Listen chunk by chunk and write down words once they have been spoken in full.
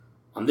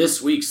On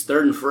this week's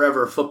Third and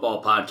Forever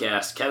football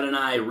podcast, Kevin and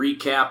I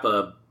recap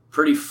a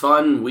pretty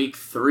fun week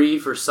 3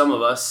 for some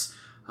of us,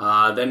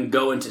 then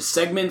go into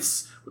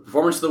segments with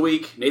Performance of the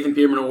Week, Nathan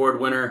Peterman Award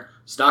winner,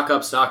 Stock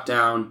Up, Stock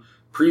Down,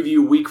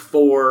 preview week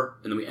 4,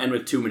 and then we end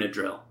with 2-minute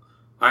drill.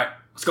 All right,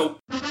 let's go.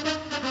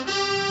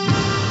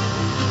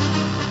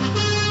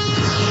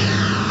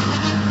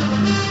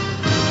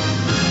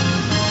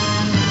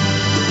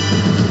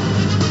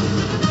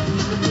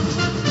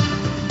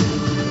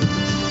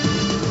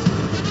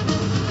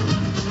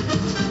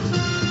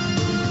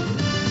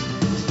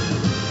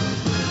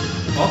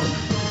 Welcome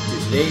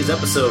to today's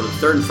episode of the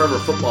Third and Forever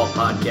Football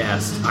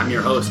Podcast. I'm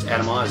your host,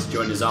 Adam Oz,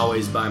 joined as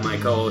always by my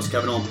co-host,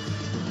 Kevin Holm.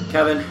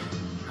 Kevin,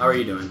 how are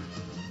you doing?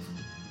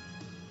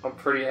 I'm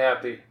pretty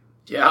happy.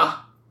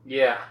 Yeah?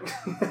 Yeah.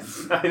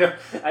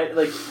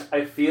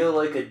 I feel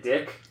like a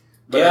dick.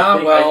 But Yeah,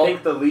 I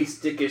think the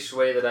least dickish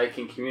way that I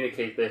can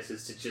communicate this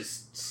is to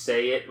just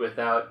say it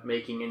without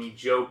making any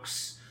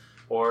jokes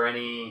or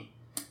any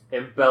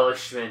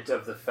embellishment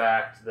of the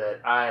fact that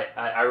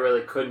I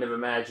really couldn't have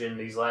imagined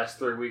these last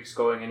 3 weeks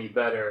going any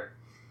better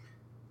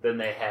than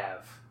they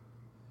have.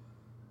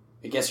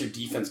 I guess your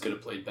defense could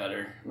have played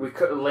better.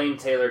 Lane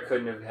Taylor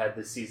couldn't have had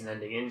the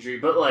season-ending injury,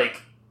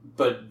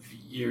 but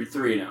you're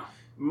 3 now.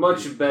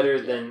 Much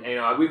better than,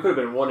 we could have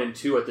been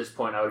 1-2 at this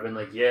point. I would have been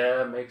like,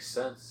 yeah, makes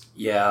sense.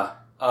 Yeah.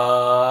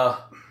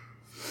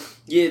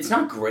 It's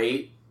not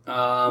great.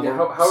 How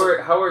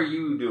are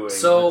you doing?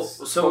 So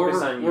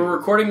we're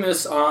recording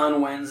this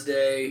on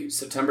Wednesday,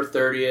 September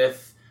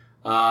 30th.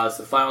 It's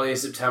the final day of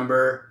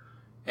September.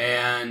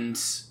 And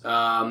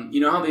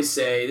you know how they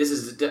say, this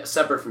is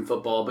separate from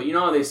football, but you know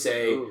how they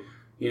say,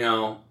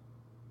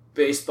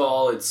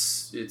 baseball,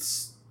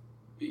 it's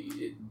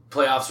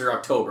playoffs are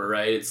October,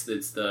 right? It's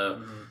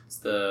the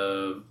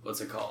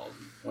what's it called?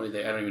 I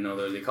don't even know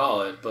what they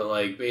call it,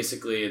 but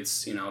basically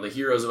it's, the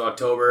heroes of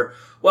October.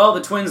 Well,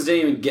 the Twins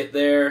didn't even get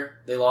there.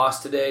 They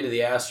lost today to the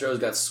Astros,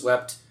 got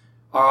swept.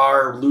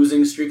 Our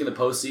losing streak in the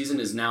postseason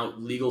is now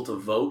legal to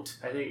vote.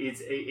 I think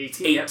it's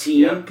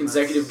 18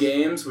 consecutive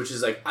games, which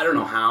is I don't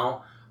know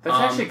how. That's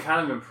actually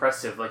kind of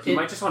impressive. You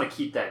might just want to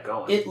keep that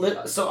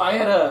going. So I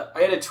had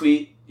a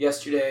tweet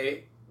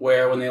yesterday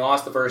where when they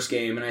lost the first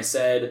game, and I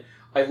said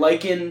I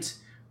likened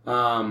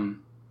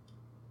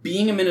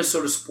being a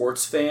Minnesota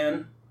sports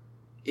fan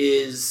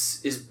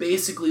is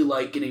basically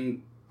like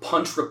getting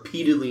punched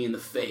repeatedly in the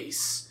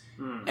face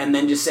and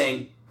then just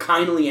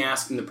kindly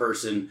asking the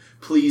person,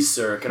 please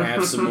sir, can I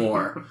have some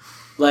more?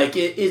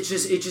 It's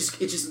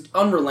just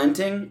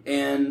unrelenting,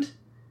 and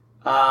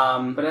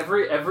but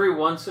every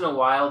once in a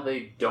while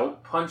they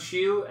don't punch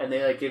you and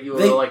they give you a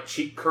little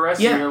cheek caress,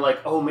 and you're like,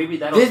 oh, maybe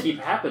that'll keep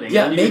happening.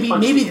 Yeah,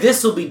 maybe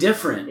this will be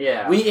different.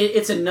 Yeah.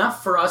 It's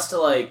enough for us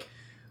to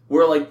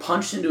we're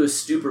punched into a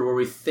stupor where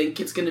we think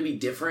it's going to be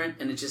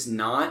different, and it's just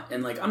not.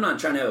 And I'm not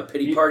trying to have a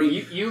pity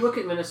party. You look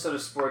at Minnesota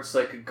sports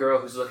like a girl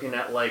who's looking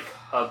at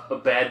a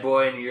bad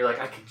boy, and you're like,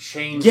 I can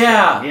change.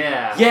 Yeah,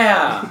 him.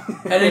 Yeah.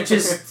 And it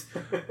just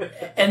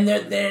and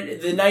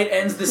the night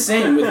ends the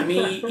same with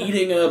me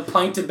eating a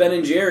pint of Ben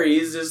and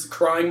Jerry's, just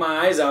crying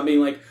my eyes out, being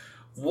like,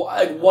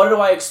 what do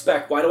I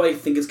expect? Why do I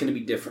think it's going to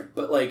be different?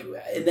 But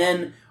and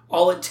then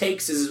all it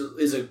takes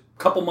is a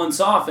couple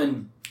months off,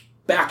 and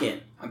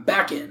I'm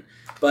back in.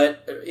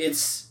 But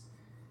it's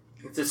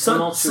a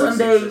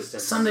Sunday.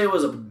 Sunday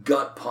was a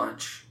gut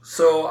punch.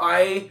 So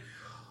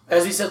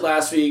as we said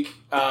last week,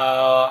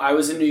 I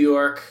was in New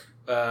York,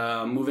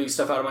 moving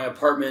stuff out of my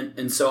apartment,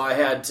 and so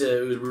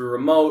we were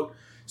remote.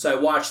 So I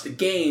watched the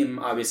game,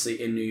 obviously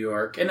in New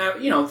York, and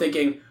I,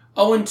 thinking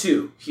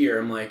 0-2 here.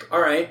 I'm like, all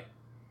right,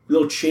 a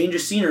little change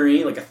of scenery,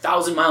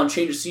 1,000-mile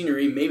change of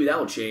scenery. Maybe that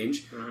will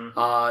change. Mm-hmm.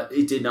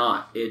 It did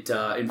not. It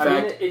in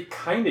fact, it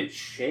kind of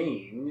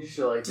changed.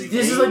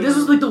 This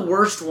was the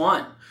worst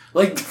one.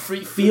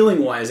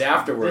 Feeling wise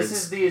afterwards.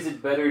 This is is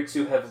it better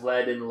to have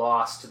led and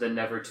lost than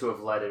never to have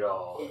led at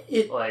all?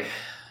 It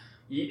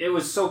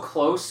was so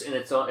close, and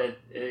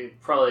it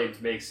probably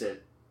makes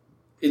it.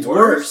 It's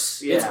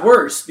worse. Yeah. It's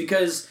worse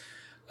because,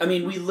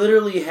 we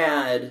literally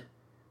had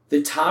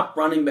the top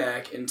running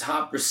back and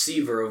top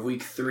receiver of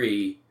week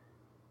 3,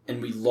 and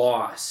we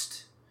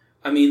lost.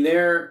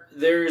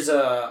 There's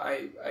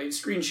I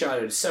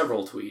screenshotted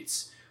several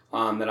tweets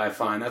that I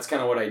find. That's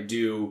kind of what I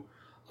do.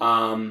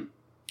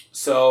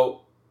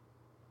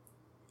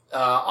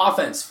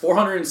 Offense,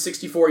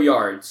 464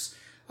 yards.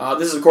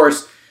 This is, of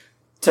course,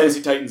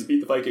 Tennessee Titans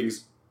beat the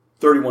Vikings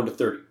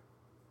 31-30.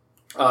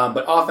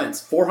 But offense,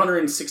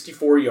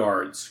 464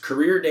 yards.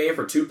 Career day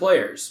for 2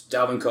 players,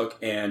 Dalvin Cook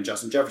and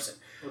Justin Jefferson.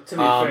 Well, to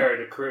be fair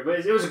to career, but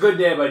it was a good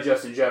day by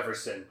Justin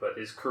Jefferson, but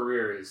his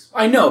career is.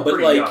 I know, but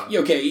young.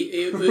 Okay,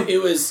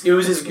 it was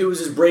his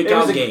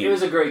breakout game. It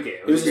was a great game.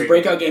 It was his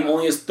breakout game,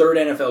 only his 3rd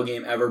NFL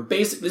game ever.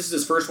 Basically, this is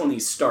his first one he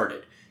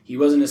started. He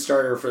wasn't a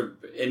starter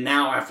and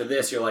now after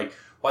this, you're like,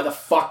 why the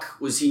fuck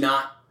was he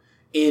not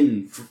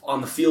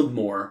on the field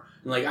more?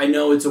 And I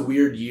know it's a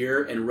weird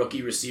year, and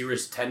rookie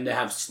receivers tend to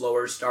have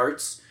slower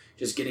starts,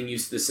 just getting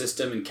used to the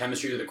system and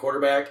chemistry with the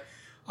quarterback.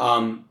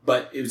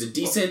 But it was a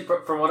decent.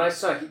 From what I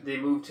saw, they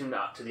moved him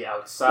out to the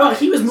outside. Well,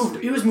 he was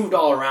moved. He was moved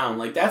all around.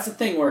 Like that's the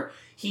thing where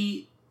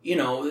he,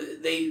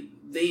 they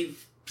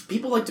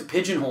people like to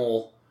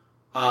pigeonhole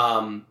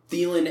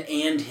Thielen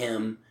and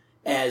him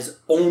as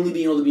only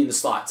being able to be in the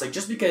slot. It's like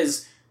just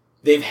because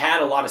they've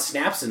had a lot of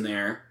snaps in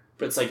there,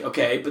 but it's like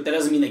okay, but that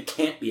doesn't mean they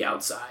can't be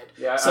outside.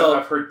 Yeah, so,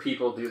 I've heard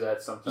people do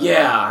that sometimes.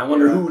 Yeah, I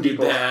wonder who did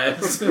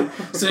that.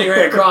 Sitting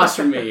right across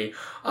from me.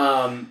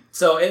 And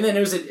then it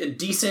was a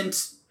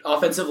decent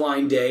offensive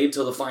line day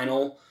until the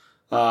final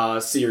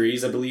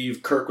series. I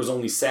believe Kirk was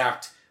only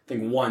sacked, I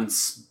think,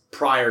 once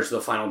prior to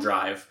the final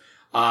drive.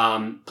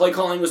 Play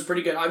calling was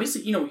pretty good.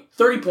 Obviously,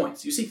 30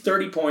 points. You see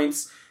 30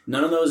 points,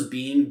 none of those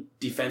being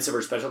defensive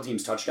or special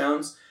teams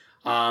touchdowns.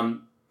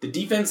 The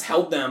defense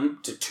held them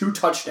to 2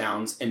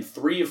 touchdowns and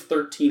 3 of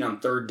 13 on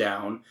third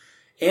down.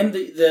 And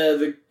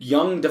the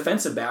young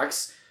defensive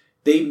backs,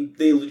 they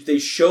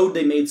showed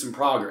they made some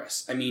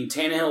progress. I mean,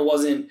 Tannehill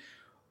wasn't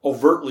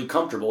overtly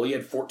comfortable. He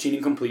had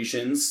 14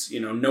 incompletions,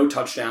 no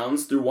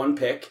touchdowns, threw 1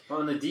 pick.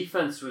 Well, and the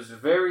defense was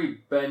very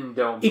bend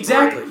don't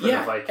exactly, break for the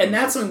Vikings. And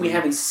that's something we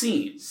haven't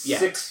seen yet.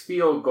 6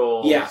 field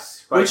goals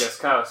by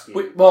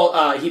Gostkowski.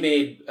 Well, he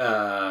made,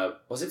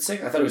 was it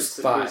 6? I thought it was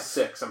 5. It was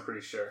 6, I'm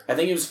pretty sure. I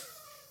think it was...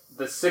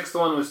 The 6th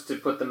one was to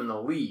put them in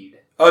the lead.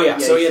 Oh, yeah,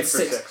 so he had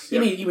 6.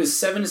 Yep. He was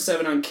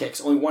 7-7 on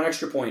kicks, only 1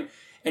 extra point.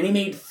 And he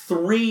made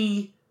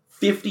 3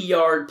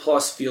 50-yard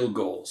plus field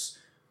goals.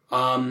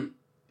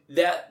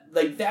 That's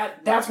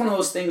one of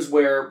those things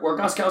where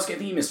Gostkowski, I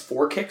think he missed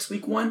 4 kicks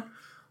week 1.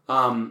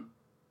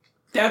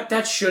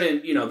 That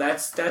shouldn't,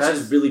 that's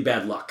just really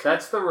bad luck.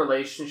 That's the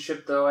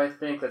relationship, though, I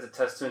think. That's a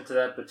testament to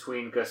that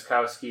between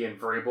Gostkowski and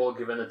Vrabel,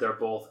 given that they're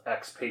both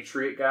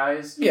ex-Patriot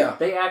guys. Yeah.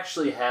 They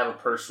actually have a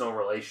personal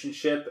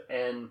relationship,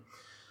 and,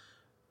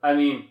 I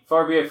mean,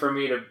 far be it from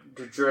me to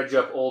dredge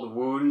up old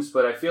wounds,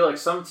 but I feel like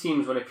some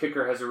teams, when a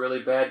kicker has a really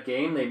bad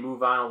game, they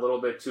move on a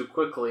little bit too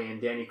quickly, and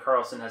Danny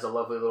Carlson has a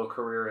lovely little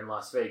career in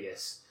Las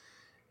Vegas.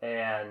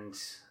 And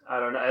I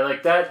don't know. I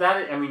like that.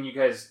 I mean, you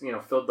guys,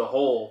 filled the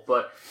hole,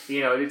 but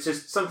it's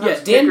just sometimes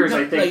kickers.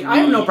 I think I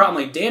have no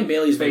problem. Like Dan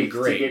Bailey's been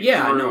great.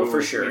 Yeah, through, no,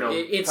 for sure.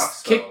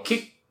 It's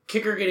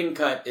kicker getting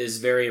cut is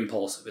very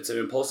impulsive. It's an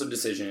impulsive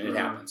decision. And it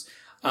happens.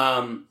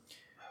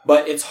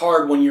 But it's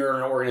hard when you're in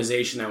an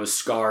organization that was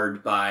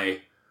scarred by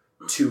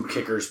 2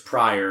 kickers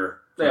prior.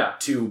 Yeah.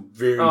 2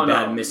 very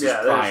bad misses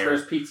prior.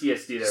 There's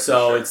PTSD there.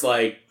 So for sure. it's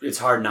like it's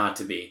hard not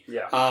to be.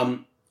 Yeah.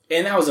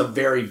 And that was a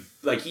very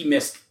he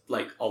missed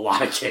a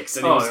lot of kicks.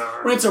 And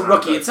when it's a no,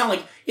 rookie, it's not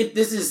like it.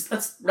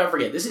 Let's not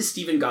forget. This is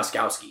Steven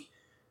Gostkowski.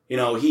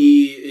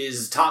 He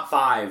is top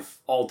 5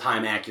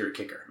 all-time accurate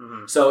kicker.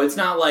 Mm-hmm. So it's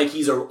not like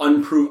he's an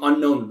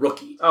unknown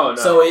rookie. Oh no.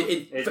 So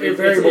it's a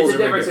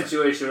different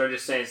situation. I'm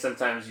just saying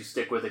sometimes you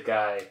stick with a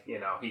guy.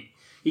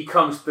 He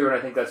comes through, and I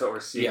think that's what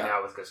we're seeing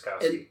now with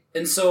Gostkowski.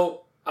 And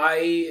so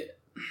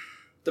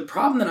the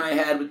problem that I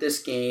had with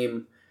this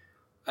game,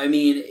 I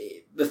mean,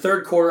 the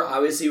third quarter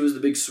obviously was the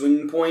big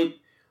swinging point.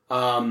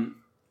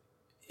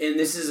 And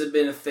this has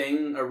been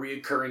a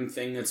reoccurring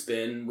thing that's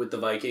been with the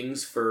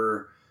Vikings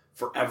for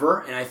forever.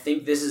 And I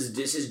think this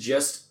is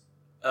just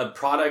a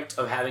product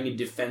of having a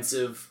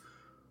defensive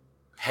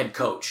head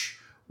coach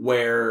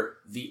where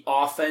the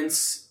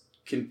offense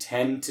can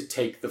tend to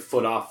take the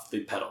foot off the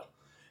pedal.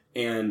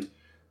 And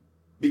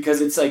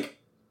because it's like...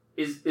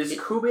 Is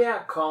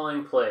Kubiak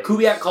calling plays?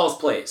 Kubiak calls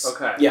plays.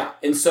 Okay. Yeah.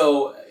 And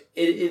so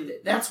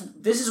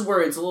this is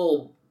where it's a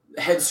little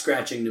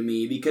head-scratching to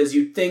me because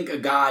you'd think a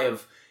guy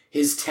of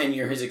his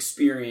tenure, his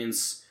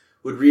experience,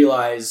 would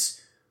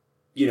realize,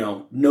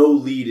 no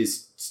lead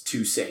is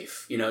too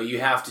safe. You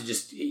have to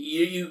just,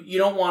 you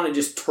don't want to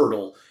just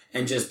turtle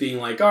and just being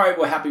like, all right,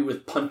 we're happy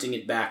with punting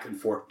it back and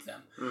forth to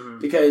them. Mm-hmm.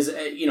 Because,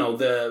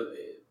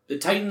 the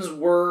Titans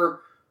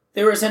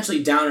they were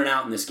essentially down and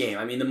out in this game.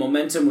 I mean, the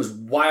momentum was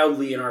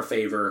wildly in our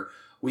favor.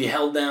 We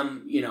held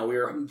them, we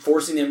were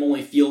forcing them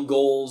only field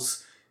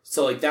goals.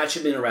 So, that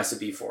should have been a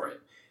recipe for it.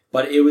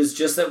 But it was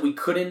just that we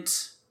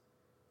couldn't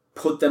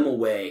put them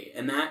away.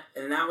 And that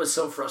was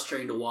so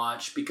frustrating to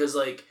watch because,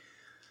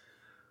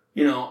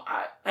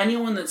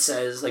 anyone that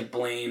says,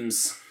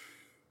 blames,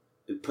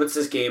 puts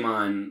this game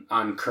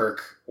on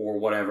Kirk or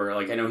whatever,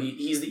 I know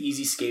he's the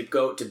easy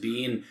scapegoat to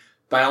be, and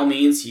by all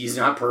means, he's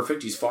not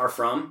perfect. He's far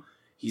from.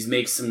 He's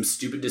made some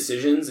stupid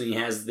decisions, and he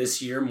has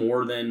this year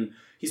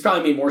he's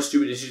probably made more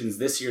stupid decisions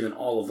this year than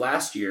all of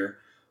last year,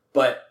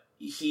 but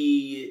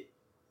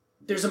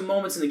there's a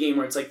moments in the game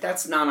where it's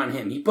that's not on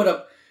him. He put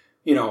up,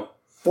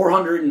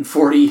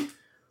 440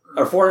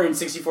 or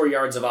 464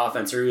 yards of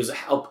offense, or he was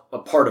a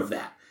part of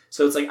that.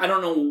 So it's I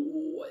don't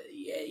know,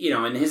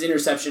 and his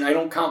interception, I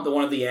don't count the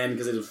one at the end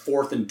because it was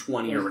 4th and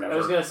 20 or whatever. I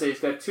was going to say, he's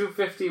got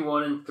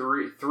 251 and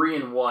 3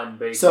 and 1,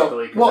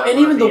 basically. So, and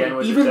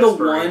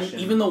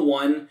even the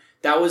one,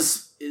 that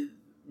was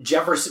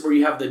Jefferson, where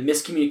you have the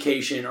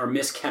miscommunication or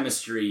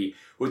mischemistry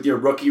with your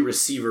rookie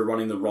receiver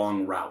running the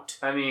wrong route.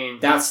 I mean...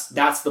 That's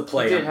the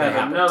play that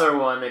happened. Another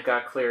one that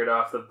got cleared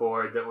off the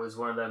board that was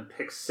one of them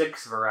pick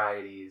 6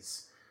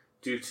 varieties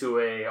due to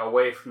a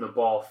away from the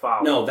ball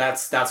foul. No,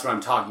 that's what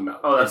I'm talking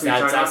about. Oh, that's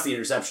the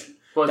interception.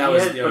 But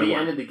That he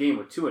ended the game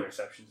with 2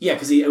 interceptions. Yeah,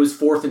 because it was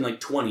 4th and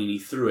 20, and he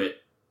threw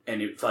it,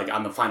 and it like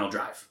on the final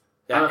drive.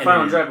 On the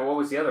final drive, but what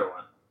was the other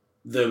one?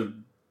 The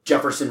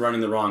Jefferson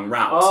running the wrong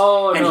route.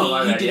 Oh, and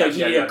no. he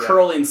did a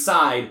curl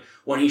inside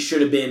when he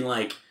should have been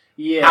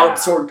out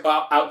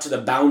to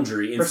the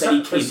boundary. Instead,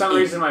 he came for some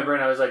reason in my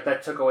brain, I was like,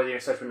 that took away the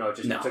interception. No, it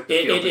just took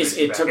the field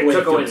position back. It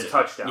took away the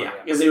touchdown. Yeah,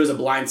 because it was a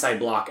blindside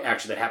block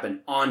actually that happened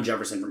on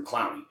Jefferson from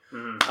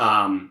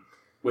Clowney,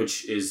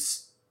 which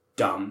is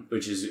dumb.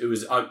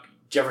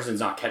 Jefferson's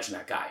not catching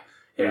that guy.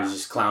 It was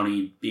just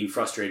Clowney being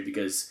frustrated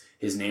because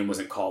his name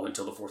wasn't called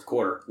until the 4th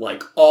quarter.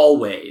 Like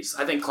always,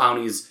 I think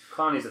Clowney's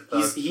a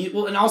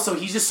thug. And also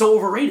he's just so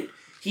overrated.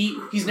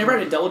 He's never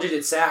had a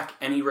double-digit sack,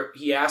 and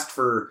he asked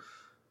for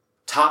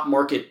top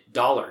market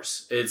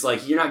dollars. It's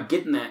like you're not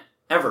getting that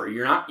ever.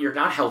 You're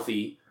not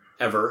healthy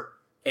ever,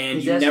 and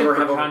he's you never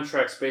have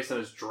contracts based on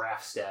his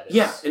draft status.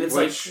 Yeah, and it's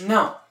like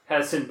no,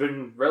 hasn't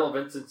been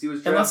relevant since he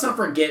was drafted. And let's not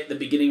forget the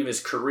beginning of his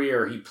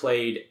career. He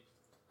played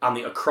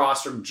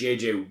across from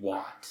J.J.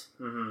 Watt.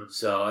 Mm-hmm.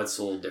 So that's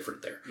a little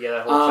different there. Yeah,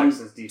 that whole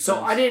Texans defense.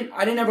 So I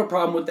didn't have a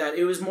problem with that.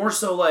 It was more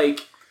so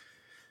like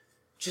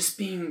just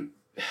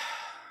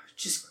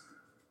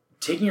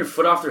taking your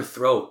foot off their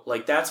throat.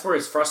 Like that's where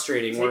it's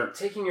frustrating.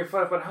 Taking your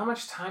foot off, but how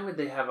much time did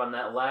they have on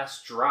that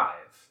last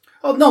drive?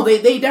 Oh no,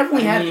 they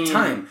definitely had the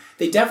time.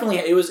 They definitely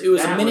had, it was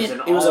a minute.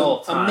 It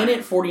was a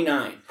minute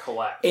 49.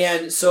 Collapse.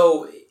 And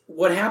so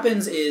what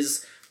happens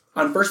is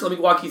on first. Let me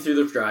walk you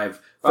through the drive.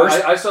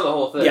 First, I saw the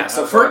whole thing. Yeah,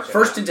 so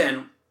first and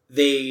 10,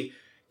 it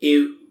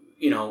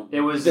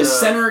was the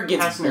center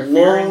gets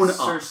blown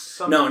up.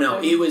 No,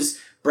 it was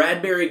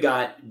Bradbury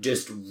got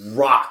just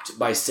rocked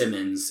by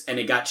Simmons, and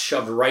it got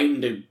shoved right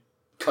into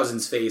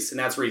Cousins' face, and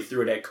that's where he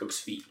threw it at Cook's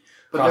feet.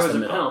 But there was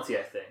a penalty,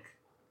 I think.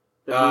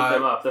 That moved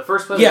them up. The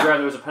first play of the drive,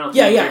 there was a penalty.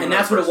 Yeah, and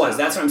that's what it was.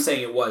 That's what I'm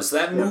saying it was. So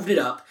that moved it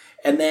up.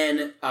 And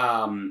then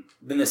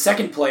the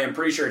second play, I'm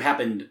pretty sure it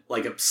happened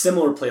like a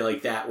similar play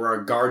like that where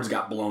our guards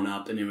got blown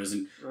up and it was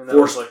a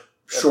forced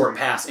short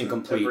pass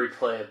incomplete. Every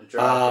play of the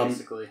drive,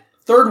 basically.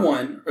 Third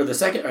one, or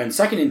second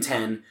and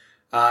 10,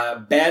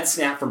 bad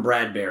snap from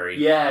Bradbury.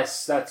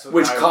 Yes, that's what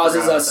which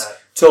causes us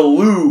to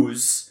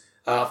lose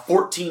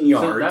 14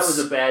 yards. So that was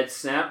a bad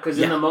snap because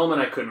in the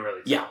moment I couldn't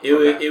really tell.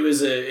 Yeah, it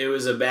was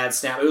a bad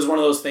snap. It was one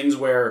of those things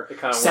where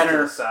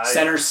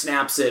center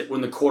snaps it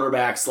when the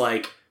quarterback's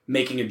like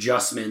making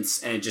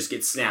adjustments and it just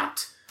gets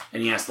snapped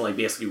and he has to like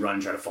basically run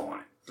and try to fall on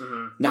it.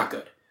 Mm-hmm. Not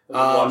good.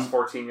 Lost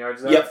 14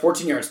 yards there? Yep,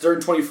 14 yards. 3rd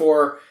and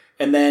 24.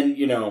 And then,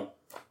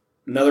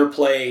 another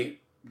play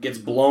gets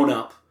blown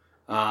up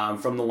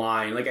from the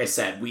line. Like I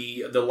said,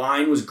 the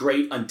line was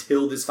great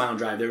until this final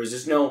drive. There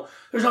was no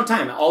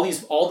time. All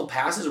the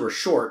passes were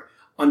short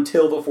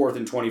until the 4th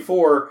and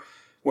 24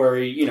 where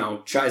he,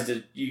 tries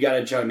to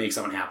try to make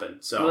something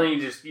happen. So then you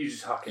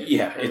just huck it.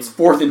 Yeah, it's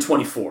 4th and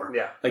 24.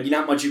 Yeah. Like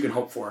not much you can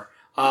hope for.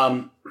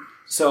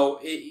 So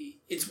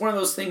it's one of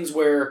those things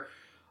where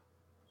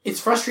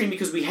it's frustrating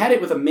because we had it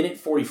with a minute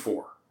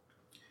 44.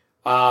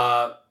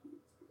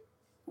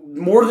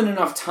 More than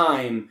enough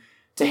time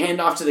to hand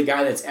off to the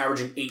guy that's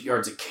averaging 8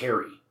 yards a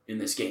carry in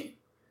this game.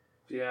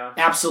 Yeah.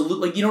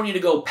 Absolutely. Like, you don't need to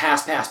go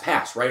pass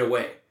right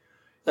away.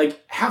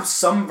 Like, have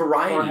some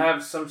variety. Or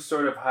have some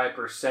sort of high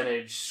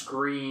percentage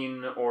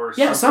screen or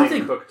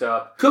something cooked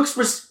up. Cook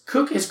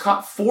has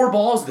caught 4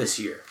 balls this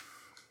year.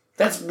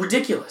 That's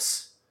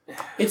ridiculous.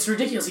 It's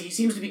ridiculous. He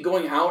seems to be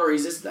going out, or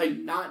he's just like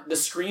not. The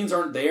screens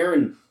aren't there,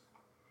 and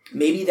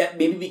maybe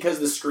because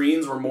the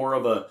screens were more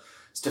of a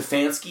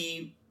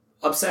Stefanski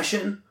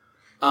obsession,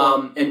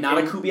 and not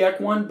a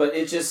Kubiak one. But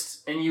it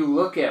just and you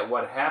look at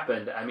what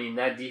happened. I mean,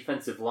 that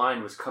defensive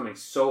line was coming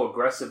so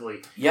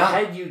aggressively. Yeah.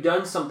 Had you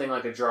done something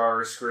like a draw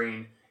or a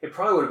screen, it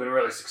probably would have been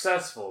really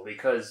successful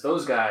because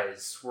those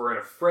guys were in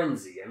a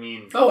frenzy. I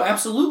mean, oh,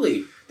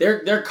 absolutely.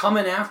 They're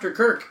coming after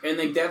Kirk,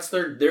 and that's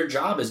their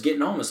job is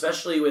getting home,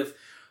 especially with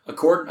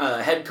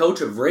a head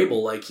coach of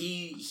Vrabel. Like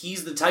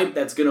he's the type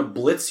that's going to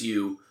blitz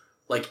you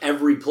like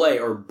every play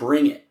or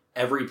bring it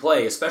every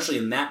play, especially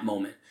in that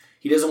moment.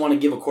 He doesn't want to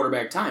give a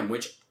quarterback time,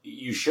 which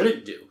you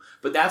shouldn't do.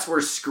 But that's where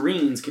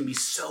screens can be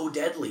so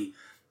deadly,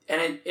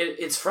 and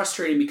it's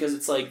frustrating because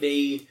it's like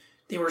they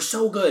were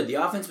so good. The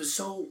offense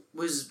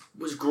was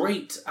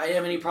great. I didn't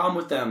have any problem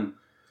with them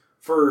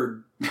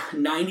for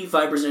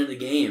 95% of the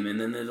game, and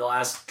then the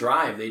last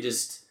drive they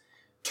just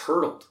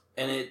turtled,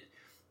 and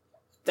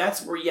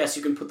that's where, yes,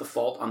 you can put the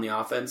fault on the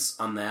offense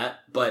on that,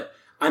 but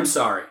I'm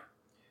sorry.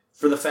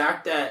 For the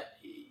fact that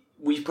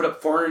we put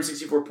up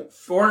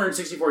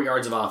 464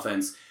 yards of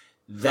offense,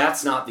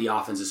 that's not the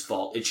offense's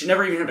fault. It should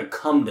never even have to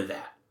come to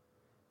that.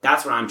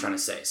 That's what I'm trying to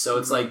say. So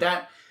it's like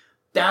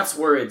that's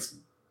where it's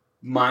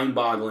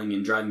mind-boggling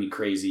and driving me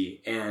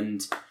crazy.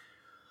 And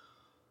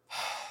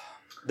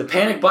the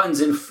panic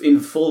button's in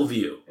full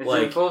view. In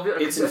full view?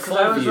 It's in full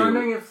view. I was view.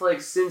 wondering if,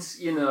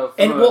 since,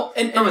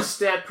 from a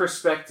stat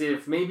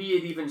perspective, maybe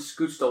it even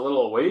scooched a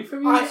little away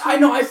from you. I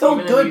know, I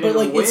felt good, but,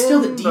 it's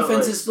still, the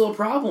defense is still a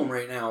problem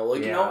right now.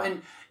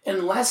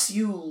 unless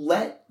you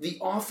let the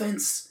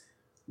offense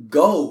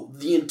go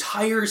the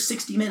entire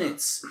 60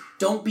 minutes.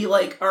 Don't be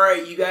like, all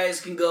right, you guys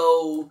can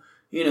go,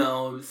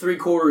 3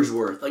 quarters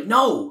worth. Like,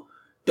 no.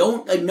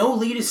 Don't, like, no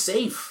lead is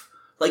safe.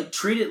 Like,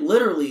 treat it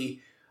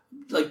literally,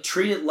 like,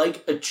 treat it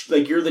like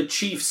you're the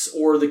Chiefs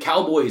or the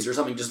Cowboys or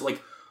something. Just,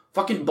 like,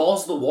 fucking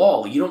balls to the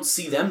wall. You don't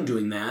see them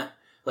doing that.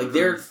 Like,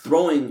 they're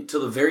throwing to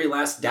the very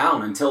last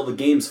down until the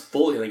game's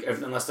fully, like,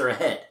 unless they're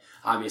ahead,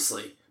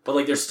 obviously. But,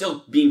 like, they're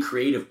still being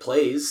creative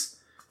plays,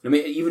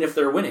 even if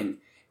they're winning.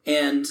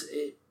 And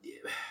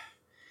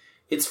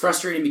it's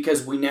frustrating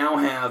because we now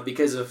have,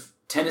 because of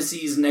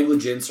Tennessee's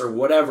negligence or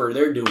whatever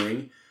they're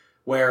doing,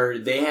 where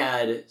they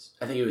had,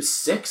 I think it was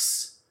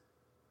 6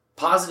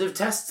 positive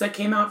tests that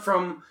came out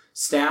from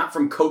staff,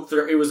 from coach.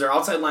 It was their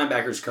outside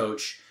linebackers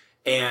coach,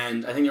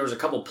 and I think there was a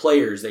couple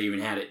players that even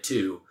had it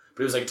too.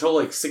 But it was like a total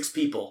of 6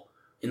 people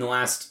in the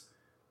last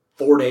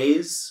 4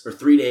 days or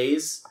 3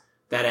 days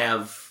that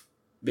have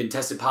been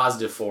tested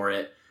positive for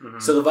it. Mm-hmm.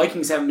 So the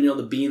Vikings haven't been able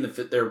to be in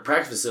their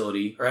practice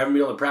facility, or haven't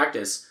been able to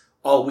practice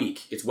all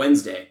week. It's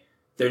Wednesday.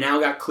 They're now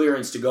got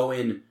clearance to go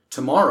in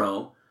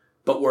tomorrow,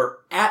 but we're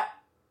at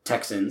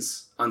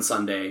Texans on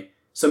Sunday.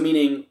 So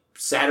meaning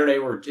Saturday,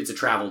 it's a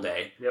travel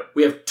day. Yep.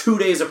 We have 2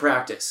 days of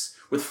practice,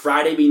 with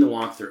Friday being the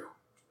walkthrough.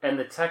 And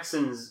the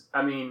Texans,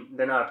 I mean,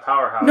 they're not a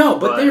powerhouse. No,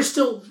 but they're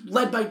still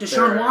led by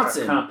Deshaun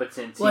Watson. They're a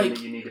competent team that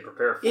you need to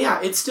prepare for.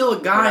 Yeah, it's still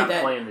a guy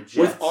that,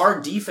 with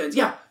our defense,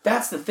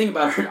 that's the thing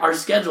about our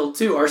schedule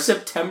too. Our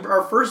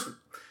first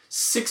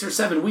 6 or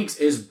 7 weeks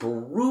is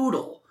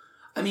brutal.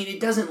 I mean, it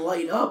doesn't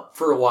lighten up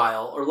for a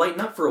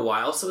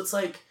while, so it's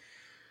like...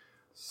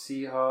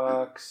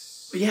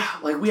 Seahawks. Yeah,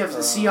 like we have the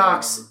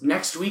Seahawks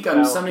next week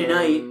on Falcons. Sunday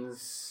night.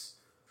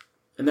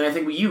 And then I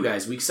think you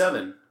guys, week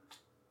 7.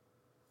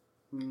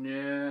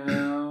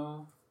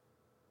 No.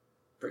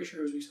 Pretty sure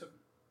it was week 7.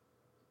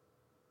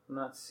 I'm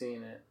not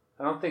seeing it.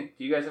 I don't think...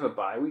 Do you guys have a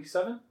bye week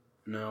 7?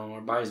 No,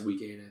 our bye is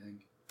week 8, I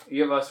think.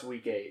 You have us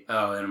week 8.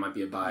 Oh, then it might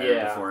be a bye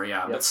before,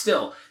 yeah. Yep. But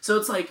still. So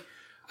it's like...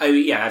 I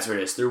mean, that's what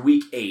it is. They're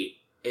week 8.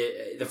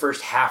 The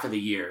first half of the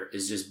year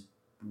is just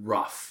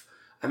rough.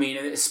 I mean,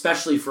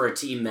 especially for a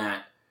team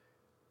that...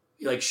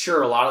 Like,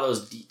 sure, a lot of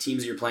those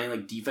teams that you're playing,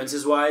 like,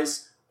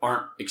 defenses-wise,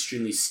 aren't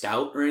extremely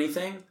stout or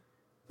anything,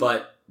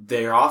 but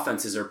their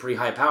offenses are pretty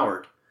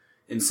high-powered.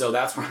 And so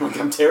that's what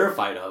I'm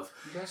terrified of.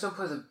 You guys don't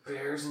play the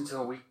Bears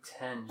until week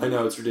 10. I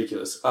know, it's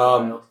ridiculous. It's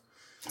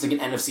like an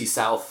NFC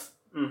South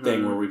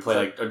thing where we play,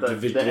 like, a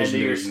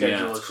division.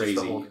 Yeah, it's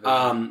crazy.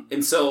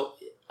 And so,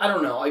 I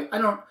don't know. I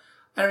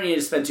don't need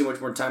to spend too much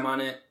more time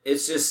on it.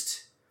 It's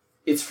just,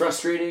 it's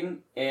frustrating,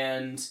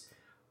 and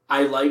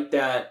I like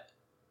that,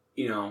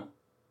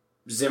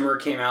 Zimmer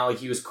came out, like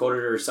he was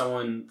quoted, or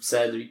someone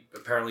said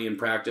apparently in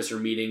practice or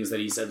meetings that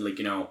he said, like,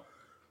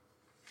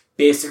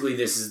 basically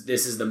this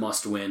is the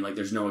must win. Like,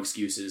 there's no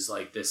excuses.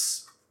 Like,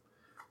 this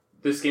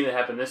game that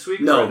happened this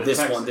week? No,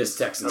 this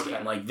Texans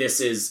game. Like,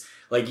 this is,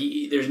 like,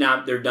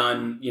 they're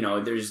done,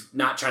 there's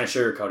not trying to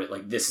sugarcoat it.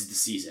 Like, this is the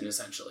season,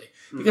 essentially.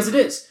 Because it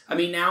is. I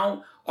mean,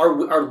 now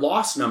our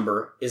loss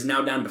number is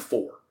now down to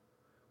 4.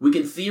 We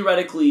can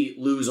theoretically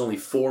lose only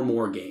 4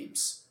 more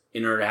games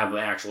in order to have an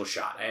actual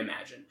shot, I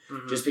imagine.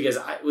 Mm-hmm. Just because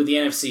with the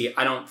NFC,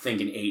 I don't think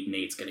an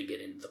 8-8 is going to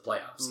get into the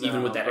playoffs,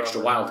 even with that extra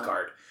wild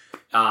card.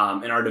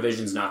 And our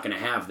division's not going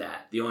to have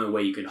that. The only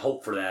way you can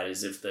hope for that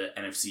is if the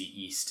NFC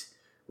East,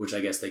 which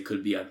I guess they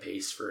could be on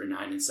pace for a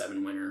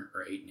 9-7 winner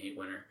or 8-8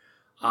 winner.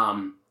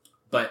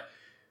 But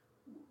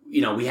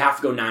we have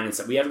to go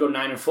 9-7. We have to go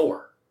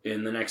 9-4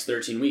 in the next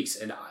 13 weeks.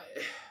 And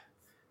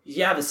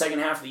the second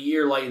half of the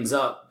year lightens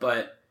up,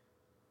 but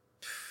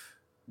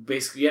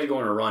basically you had to go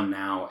on a run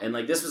now. And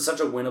like, this was such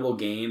a winnable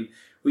game.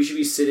 We should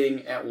be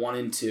sitting at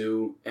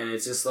 1-2, and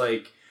it's just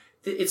like,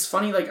 it's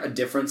funny, like, a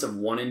difference of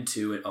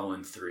 1-2 and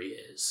 0-3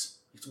 is.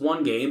 It's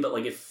one game, but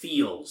like, it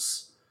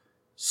feels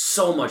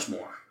so much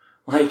more.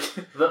 Like,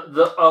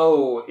 the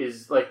O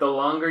is like, the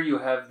longer you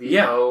have the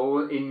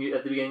O at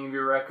the beginning of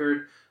your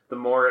record, the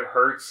more it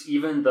hurts.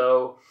 Even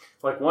though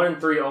like 1-3,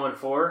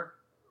 0-4,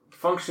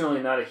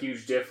 functionally not a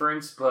huge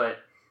difference, but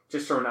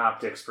just from an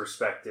optics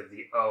perspective,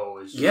 the O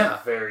is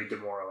just very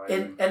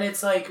demoralizing. And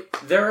it's like,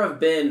 there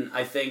have been,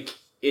 I think,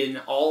 in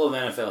all of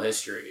NFL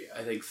history,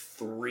 I think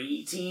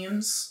 3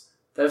 teams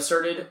that have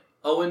started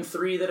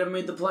 0-3 that have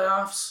made the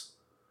playoffs.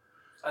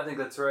 I think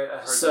that's right. I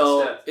heard so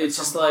that stat. It's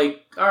just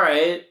like, all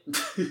right,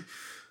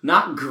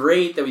 not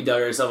great that we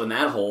dug ourselves in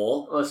that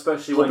hole. Well,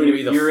 especially when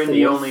you're in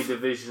the only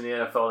division in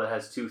the NFL that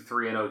has 2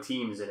 3-0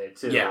 teams in it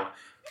too. Yeah.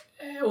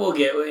 We'll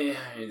get...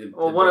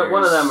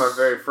 one of them are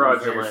very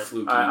fraudulent.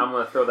 I'm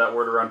going to throw that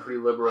word around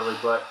pretty liberally,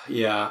 but...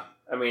 Yeah.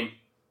 I mean,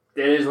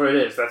 it is what it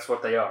is. That's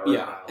what they are right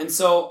now. And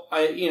so,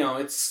 it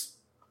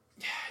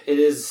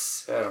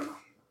is... I don't know.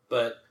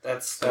 But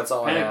that's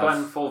all I have. Panic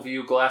button, full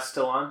view, glass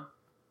still on?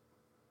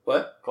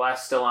 What?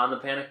 Glass still on the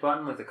panic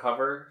button with the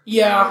cover?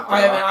 Yeah,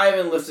 I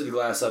haven't lifted the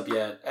glass up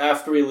yet.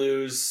 After we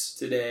lose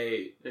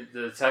today...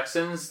 The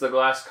Texans, the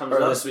glass comes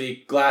up? Or this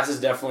week, glass is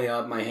definitely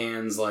up. My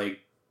hands, like...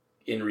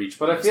 in reach.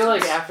 But I feel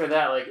like after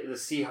that, like the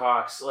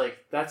Seahawks,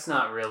 like that's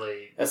not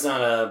really. That's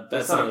not a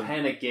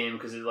panic game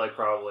because it's like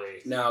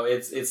probably. No,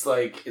 it's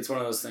like it's one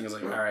of those things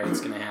like, all right,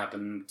 it's gonna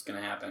happen. It's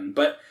gonna happen.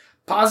 But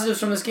positives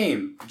from this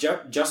game,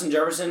 Justin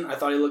Jefferson, I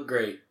thought he looked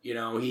great. You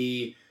know,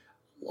 a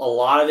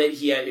lot of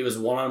it it was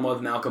one-on-one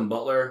with Malcolm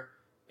Butler,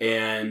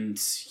 and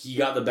he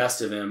got the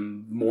best of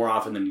him more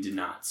often than he did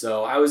not.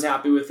 So I was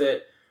happy with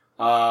it.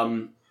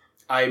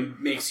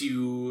 Makes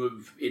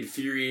you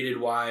infuriated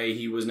why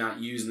he was not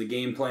used in the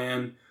game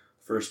plan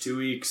first 2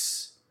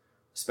 weeks,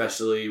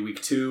 especially week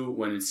 2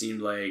 when it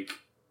seemed like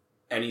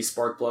any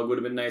spark plug would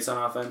have been nice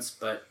on offense.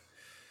 But,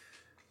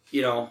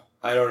 you know,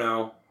 I don't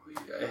know.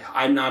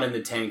 I'm not in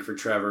the tank for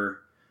Trevor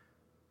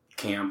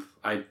camp.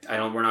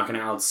 We're not going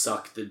to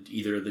outsuck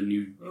either of the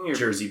New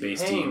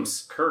Jersey-based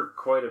teams. Kirk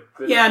quite a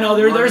bit. Yeah, no,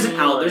 there's an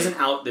out. There's an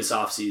out this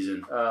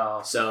offseason.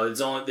 Oh, so it's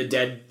only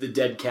the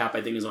dead cap.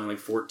 I think is only like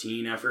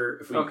 14 if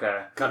we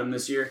cut him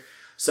this year.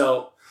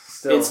 So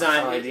still, it's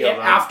not ideal,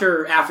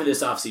 after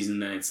this offseason.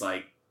 Then it's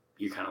like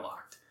you're kind of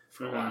locked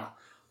for a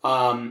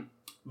while.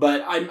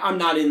 But I'm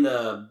not in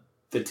the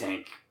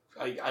tank.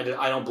 I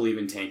don't believe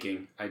in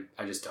tanking.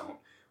 I just don't.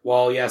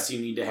 While yes, you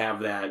need to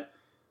have that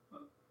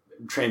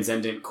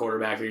transcendent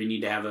quarterback, or you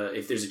need to have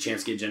if there's a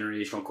chance to get a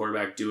generational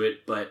quarterback, do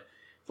it. But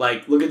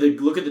like look at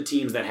the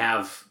teams that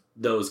have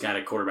those kind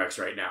of quarterbacks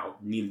right now.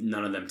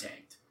 None of them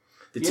tanked.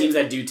 The teams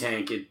that do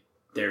tank it,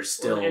 they're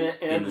still in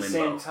limbo. At the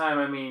same time,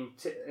 I mean,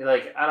 I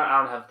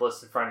don't have the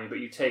list in front of me, but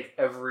you take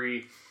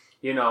every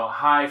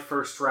high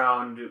first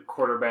round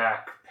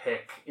quarterback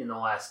pick in the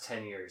last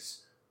 10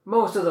 years.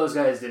 Most of those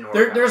guys didn't work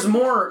out. There's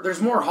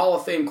more Hall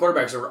of Fame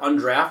quarterbacks that were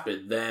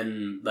undrafted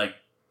than like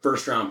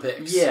first round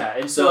picks. Yeah,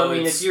 and so I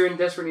mean, if you're in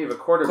desperate need of a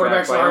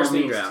quarterback, by all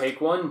means take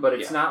one. But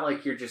it's not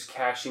like you're just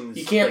cashing.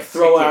 You can't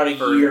throw out a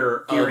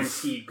year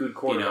guaranteed good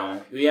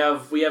quarterback. We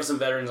have some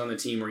veterans on the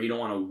team where you don't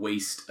want to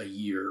waste a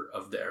year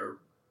of their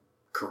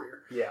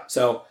career. Yeah.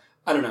 So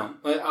I don't know.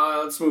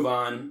 Let's move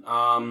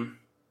on.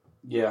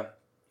 Yeah.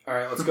 All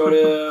right. Let's go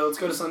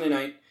to Sunday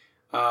night.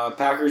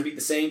 Packers beat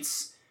the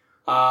Saints.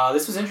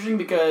 This was interesting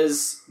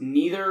because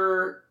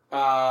neither.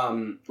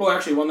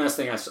 Actually, one last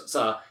thing I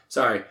saw.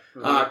 Sorry.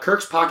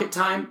 Kirk's pocket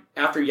time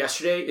after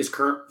yesterday is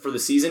current for the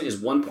season is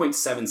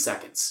 1.7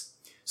 seconds.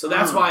 So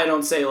that's why I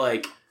don't say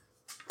like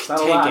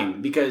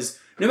tanking, because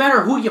no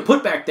matter who you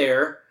put back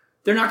there,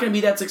 they're not going to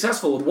be that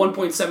successful with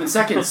 1.7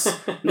 seconds.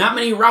 Not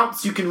many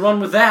routes you can run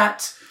with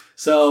that.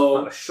 So a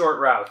lot of short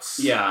routes.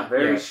 Yeah,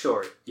 very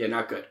short. Yeah,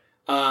 not good.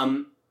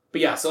 But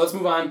yeah, so let's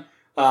move on.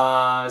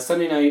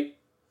 Sunday night,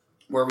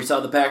 where we saw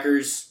the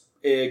Packers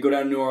go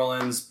down to New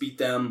Orleans, beat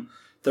them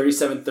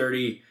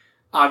 37-30.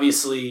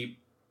 Obviously,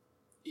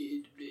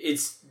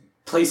 it's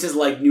places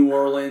like New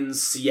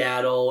Orleans,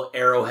 Seattle,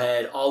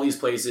 Arrowhead, all these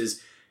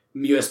places,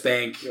 US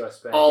Bank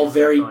all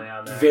very,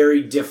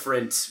 very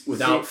different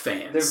without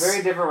fans. They're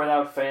very different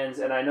without fans,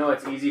 and I know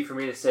it's easy for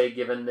me to say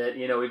given that,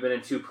 we've been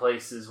in two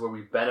places where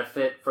we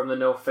benefit from the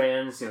no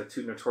fans,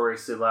 two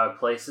notoriously loud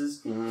places.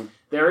 Mm-hmm.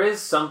 There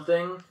is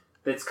something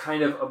that's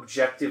kind of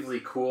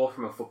objectively cool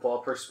from a football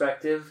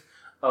perspective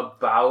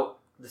about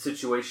the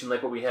situation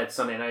like what we had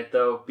Sunday night,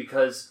 though,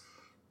 because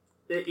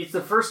it's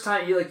the first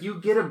time you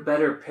get a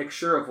better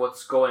picture of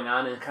what's going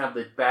on in kind of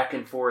the back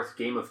and forth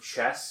game of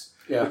chess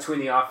between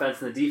the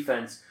offense and the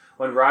defense.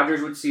 When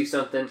Rodgers would see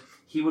something,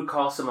 he would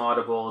call some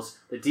audibles.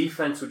 The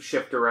defense would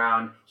shift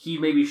around. He'd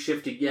maybe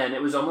shift again.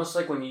 It was almost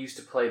like when you used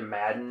to play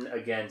Madden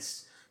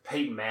against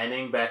Peyton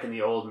Manning back in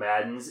the old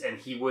Maddens, and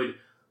he would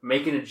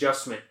make an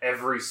adjustment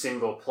every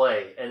single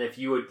play. And if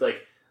you would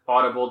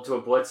audible to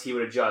a blitz, he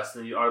would adjust,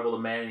 and then you audible to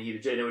man, and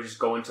it would just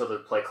go until the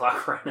play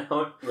clock ran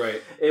out.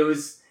 Right.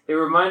 It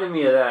reminded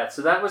me of that.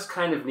 So that was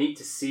kind of neat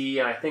to see,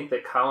 and I think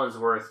that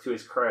Collinsworth, to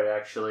his credit,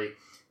 actually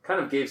kind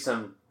of gave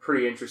some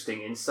pretty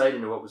interesting insight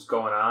into what was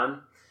going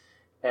on.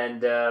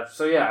 And I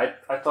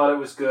thought it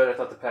was good. I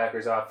thought the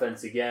Packers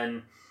offense,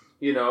 again,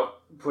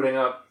 putting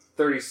up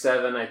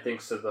 37, I think,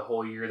 so the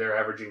whole year they're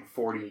averaging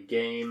 40 a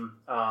game.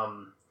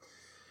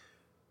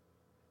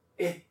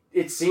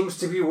 It seems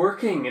to be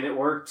working, and it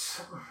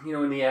worked,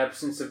 in the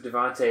absence of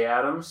Devontae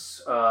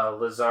Adams.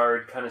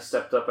 Lazard kind of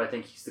stepped up. I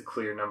think he's the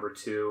clear number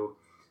 2.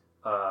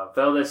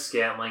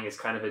 Valdez-Scantling is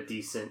kind of a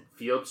decent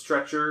field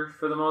stretcher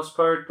for the most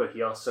part, but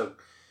he also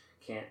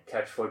can't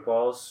catch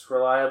footballs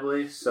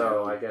reliably,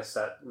 so I guess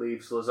that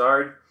leaves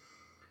Lazard.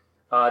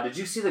 Did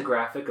you see the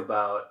graphic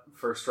about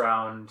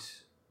first-round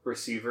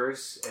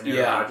receivers and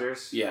Aaron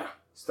Rodgers? Yeah.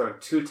 He's thrown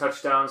 2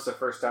 touchdowns to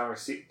first-round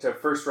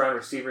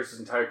receivers his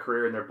entire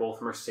career, and they're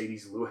both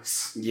Mercedes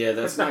Lewis. Yeah,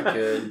 that's not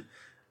good.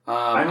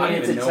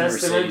 It's a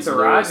testament to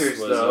Rodgers,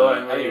 though.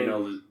 I didn't even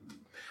know.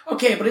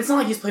 Okay, but it's not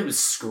like he's played with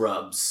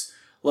scrubs.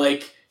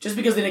 Just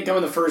because they didn't come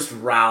in the first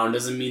round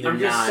doesn't mean they're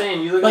not. I'm just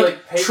saying, you look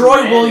like Peyton Troy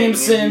Manning,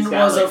 Williamson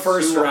was a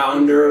first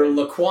rounder.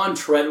 Laquan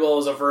Treadwell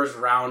was a first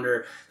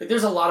rounder.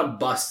 There's a lot of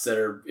busts that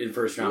are in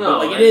first round. No,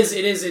 but it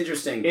is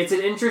interesting. It's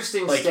an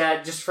interesting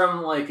stat just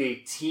from a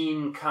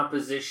team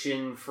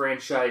composition,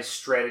 franchise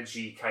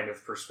strategy kind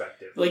of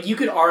perspective. You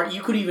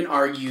could even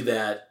argue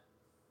that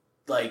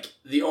like,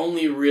 the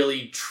only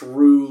really,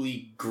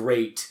 truly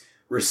great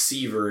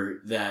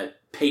receiver that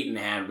Peyton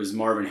had was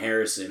Marvin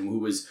Harrison, who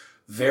was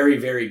very,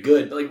 very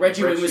good. But, like,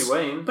 Reggie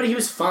Wayne. But he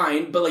was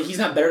fine. But, like, he's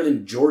not better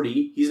than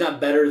Jordy. He's not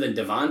better than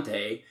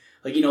Devontae.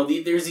 Like, you know,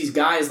 there's these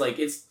guys, like,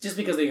 it's just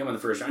because they come in the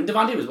first round. And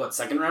Devontae was, what,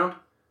 second round?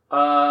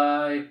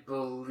 I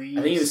believe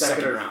I think he was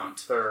second or round.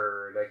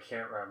 Third. I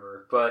can't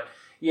remember. But,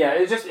 yeah,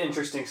 it was just an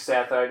interesting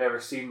stat that I'd never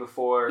seen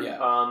before.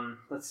 Yeah.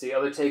 Let's see.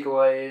 Other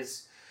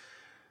takeaways.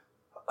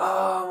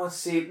 Let's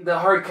see. The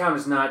hard count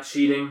is not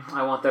cheating.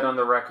 I want that on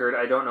the record.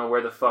 I don't know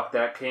where the fuck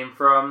that came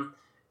from.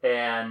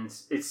 And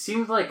it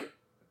seemed like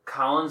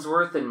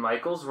Collinsworth and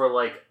Michaels were,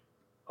 like,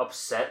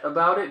 upset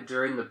about it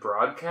during the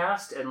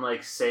broadcast and,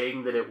 like,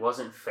 saying that it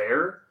wasn't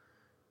fair.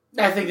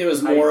 I think there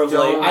was more of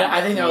like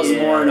I think that was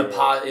more in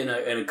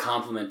a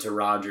compliment to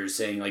Rodgers,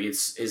 saying like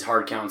his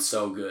hard count's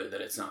so good that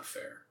it's not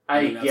fair.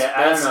 I don't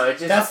know.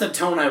 That's the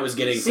tone I was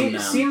getting from them. It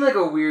seemed like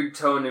a weird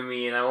tone to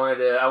me, and I wanted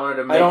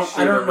to make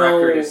sure the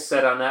record is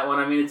set on that one.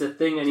 I mean, it's a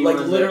thing anyone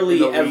like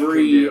literally in the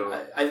league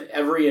can do.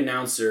 Every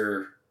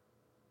announcer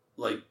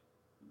like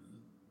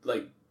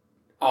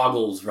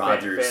ogles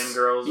Rodgers.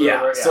 Fangirls.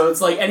 Yeah. So it's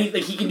like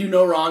he can do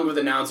no wrong with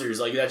announcers.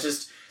 Like that's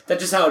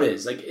just how it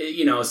is. Like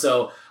you know.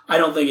 So I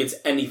don't think it's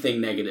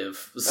anything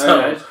negative. So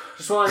right,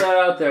 just wanted that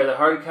out there. The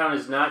hard count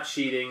is not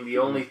cheating. The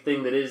only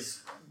thing that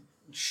is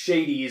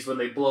shady is when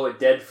they blow it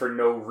dead for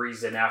no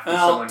reason after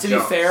someone jumps. To be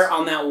fair,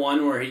 on that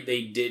one where he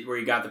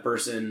got the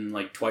person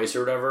like twice or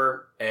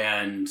whatever,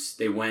 and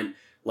they went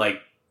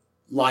like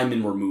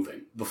linemen were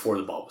moving before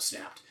the ball was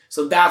snapped.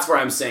 So that's where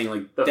I'm saying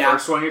like the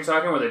first one you're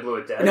talking where they blew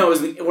it dead. No, it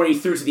was when he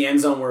threw to the end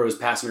zone where it was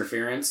pass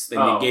interference. They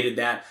negated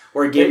that,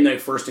 or it gave him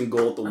like first and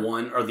goal at the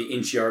 1 or the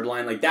inch-yard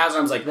line. Like that's what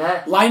I was like.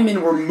 That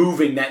linemen were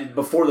moving that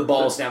before the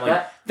ball was snapped.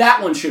 Like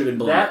that one should have been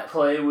blown. That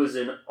play was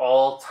an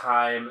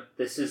all-time.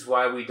 This is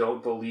why we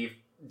don't believe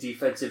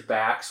defensive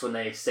backs when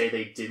they say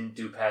they didn't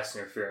do pass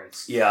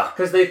interference. Yeah.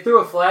 Because they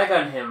threw a flag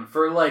on him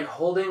for, like,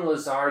 holding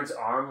Lazard's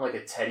arm like a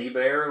teddy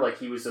bear, like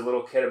he was a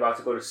little kid about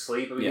to go to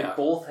sleep. I mean, with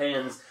both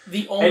hands.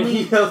 And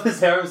he held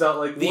his arms out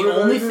like, the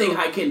only thing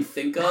I can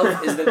think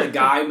of is that the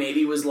guy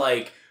maybe was,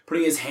 like,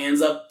 putting his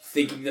hands up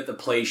thinking that the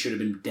play should have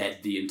been dead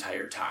the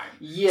entire time.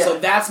 Yeah. So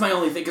that's my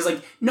only thing. Because,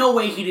 like, no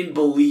way he didn't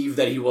believe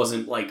that he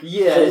wasn't, like,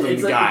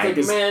 holding the guy.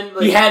 Because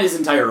he had his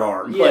entire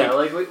arm. Yeah,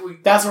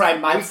 that's what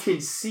we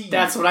can see.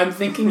 That's what I'm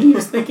thinking he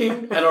was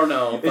thinking. I don't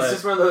know. It's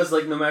just one of those,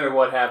 like, no matter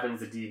what happens,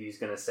 the DB's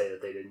going to say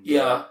that they didn't do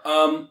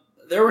it.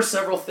 There were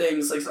several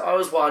things. Like, so I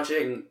was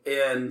watching,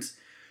 and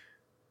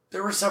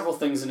there were several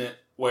things in it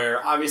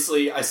where,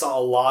 obviously, I saw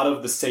a lot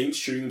of the Saints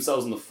shooting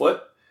themselves in the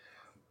foot.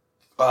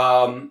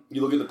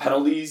 You look at the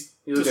penalties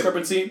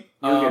discrepancy.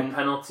 You look at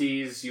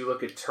penalties. You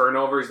look at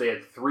turnovers. They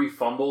had 3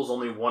 fumbles,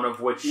 only one of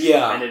which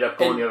ended up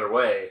going the other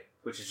way,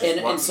 which is just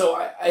and so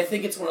I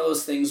think it's one of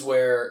those things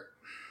where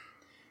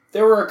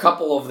there were a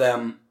couple of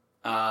them,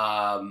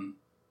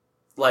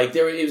 like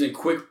it was in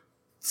quick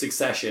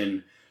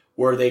succession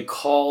where they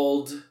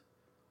called.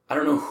 I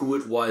don't know who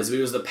it was, but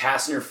it was the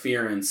pass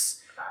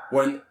interference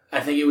when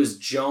I think it was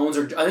Jones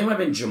or I think it might have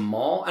been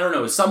Jamal. I don't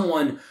know,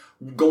 someone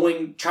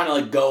trying to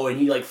like go and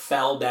he like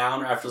fell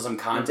down after some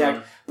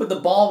contact, but the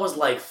ball was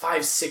like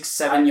 5, 6,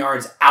 7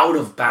 yards out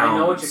of bounds. I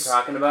know what you're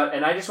talking about,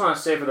 and I just want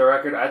to say for the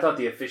record, I thought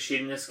the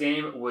officiating in this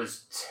game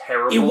was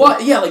terrible. It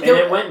was, yeah, like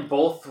it went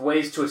both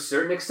ways to a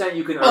certain extent.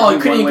 You can you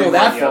couldn't even go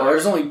that far.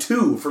 There's only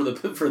 2 for them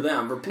for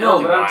penalty.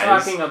 No, but I'm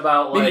talking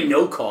about like maybe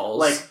no calls,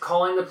 like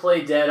calling the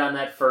play dead on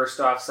that first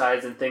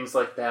offsides and things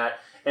like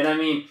that. And I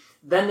mean,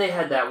 then they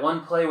had that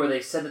one play where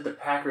they said that the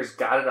Packers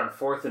got it on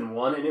 4th and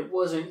 1, and it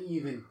wasn't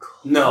even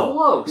close.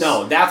 No,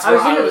 that's where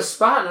I was in the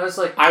spot, and I was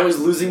like, I was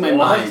losing my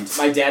mind.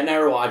 My dad and I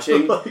were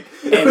watching.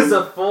 It was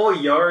a full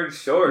yard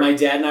short. My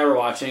dad and I were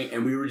watching,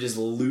 and we were just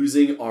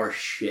losing our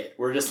shit.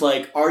 We're just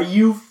like, are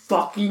you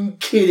fucking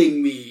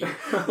kidding me?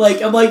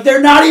 Like, I'm like,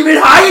 they're not even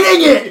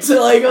hiding it! So,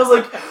 like, I was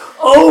like,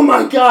 oh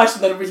my gosh.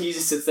 And then he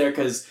just sits there,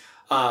 because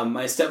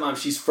my stepmom,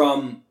 she's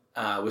from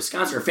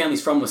Wisconsin. Her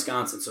family's from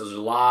Wisconsin, so there's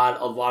a lot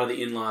of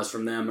the in-laws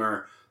from them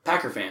are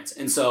Packer fans,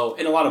 and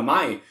a lot of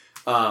my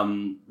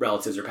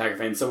relatives are Packer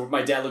fans. So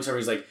my dad looks over,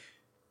 he's like,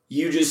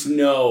 "You just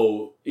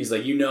know," he's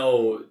like,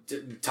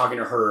 talking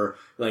to her,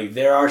 like,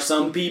 there are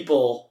some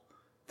people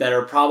that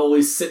are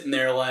probably sitting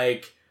there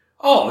like,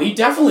 "Oh, he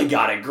definitely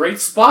got it. Great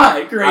spot.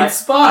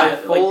 I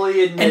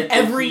fully admit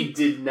that he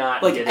did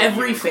not. Like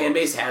every fan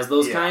base has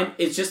those kind.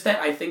 It's just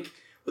that I think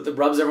with the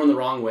rubs everyone the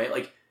wrong way,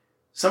 like.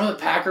 Some of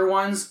the Packer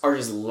ones are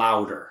just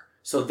louder.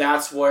 So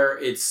that's where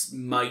it's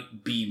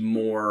might be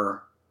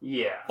more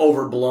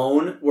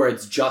overblown, where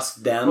it's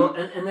just them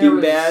and being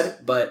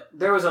bad. But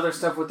there was other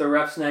stuff with the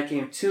refs in that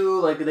game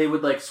too. Like they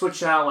would like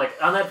switch out, like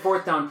on that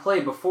 4th down play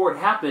before it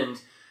happened,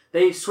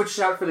 they switched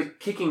out for the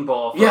kicking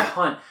ball for a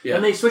punt. Yeah.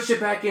 And they switched it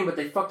back in, but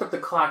they fucked up the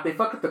clock. They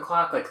fucked up the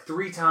clock like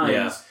 3 times.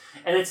 Yeah.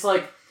 And it's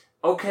like,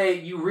 okay,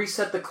 you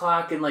reset the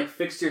clock and like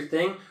fixed your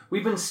thing.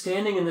 We've been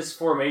standing in this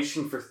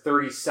formation for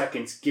 30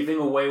 seconds, giving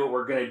away what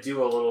we're going to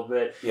do a little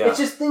bit. Yeah. It's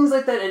just things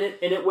like that,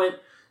 and it went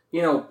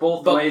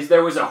both ways.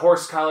 There was a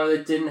horse collar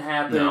that didn't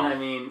happen. No. I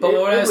mean, but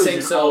what I was saying,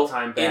 an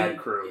all-time bad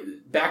crew.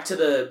 Back to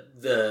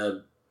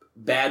the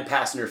bad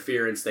pass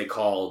interference they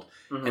called,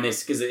 Mm-hmm. and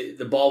because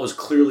the ball was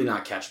clearly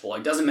not catchable.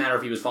 It doesn't matter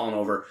if he was falling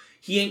over;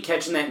 he ain't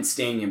catching that and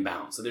staying in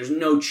bounds. So there's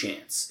no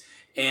chance.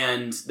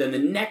 And then the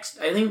next,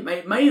 I think,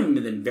 might even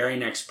be the very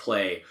next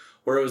play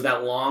where it was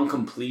that long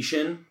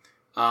completion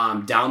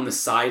down the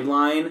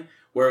sideline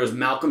where it was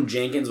Malcolm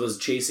Jenkins was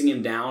chasing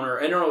him down, or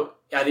I don't know.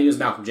 I think it was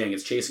Malcolm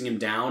Jenkins chasing him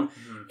down,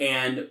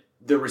 and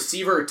the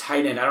receiver or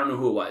tight end, I don't know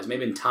who it was,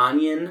 maybe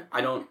Tanyan,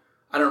 I don't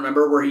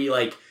remember, where he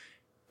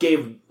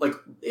gave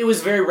it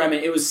was very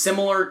reminiscent. It was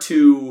similar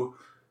to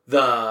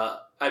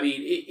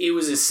it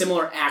was a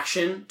similar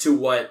action to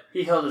what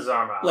he held his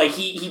arm out.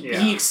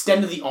 He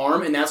extended the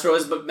arm, and that's what it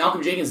was. But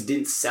Malcolm Jenkins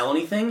didn't sell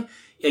anything.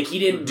 He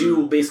didn't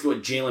do basically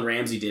what Jalen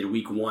Ramsey did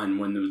week 1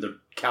 when the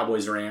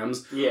Cowboys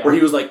Rams, where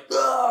he was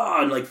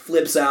and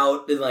flips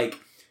out and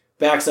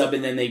backs up,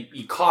 and then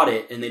he caught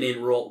it, and they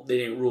didn't rule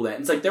that.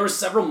 And it's there were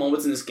several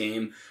moments in this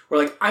game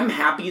where I'm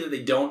happy that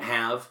they don't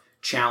have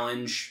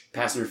challenge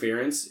pass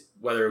interference,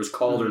 whether it was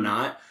called or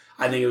not.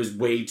 I think it was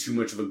way too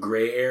much of a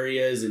gray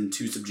areas and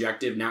too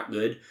subjective, not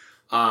good.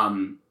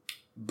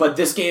 But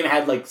this game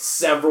had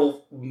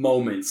several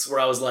moments where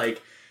I was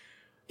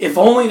if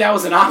only that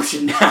was an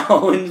option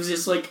now. And it was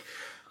just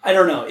I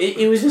don't know.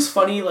 It was just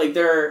funny. This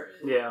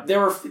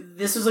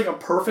was a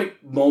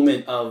perfect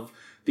moment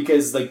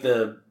because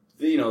the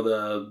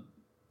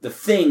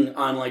thing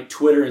on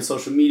Twitter and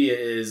social media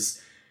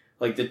is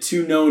the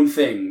two known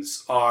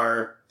things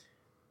are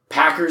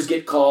Packers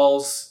get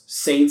calls,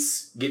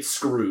 Saints get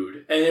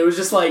screwed. And it was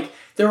just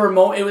there were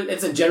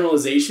it's a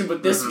generalization,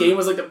 but this game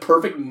was the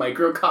perfect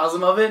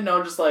microcosm of it. And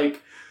I'm just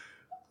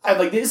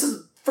this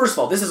is, first of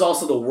all, this is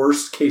also the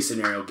worst case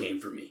scenario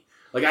game for me.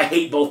 I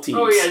hate both teams.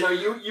 Oh yeah, no,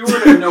 you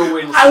were in a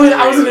no-win situation.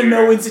 I was in a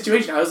no-win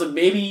situation. I was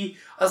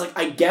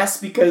I guess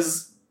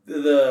because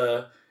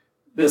the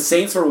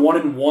Saints were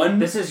 1-1.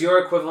 This is your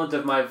equivalent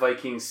of my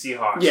Vikings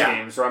Seahawks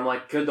games, where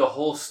I'm could the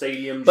whole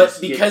stadium But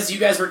because you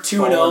guys were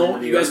 2-0,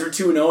 and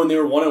they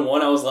were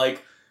 1-1, I was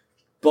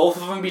both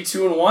of them be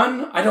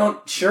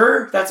 2-1?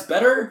 Sure, that's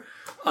better.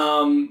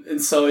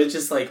 And so it's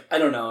just I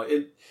don't know.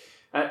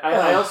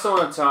 I also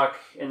want to talk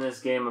in this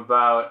game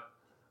about,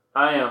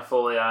 I am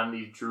fully on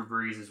the Drew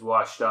Brees is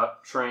washed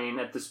up train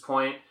at this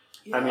point.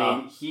 Yeah. I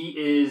mean, he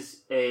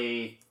is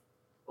a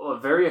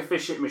very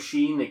efficient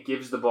machine that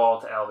gives the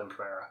ball to Alvin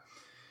Kamara.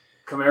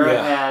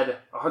 Kamara had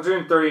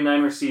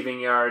 139 receiving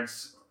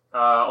yards,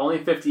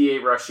 only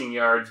 58 rushing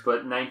yards,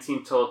 but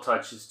 19 total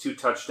touches, 2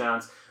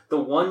 touchdowns. The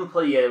one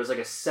play he had, it was a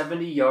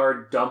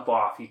 70-yard dump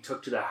off he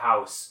took to the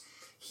house.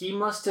 He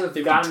must have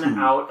 52. Gotten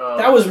out of...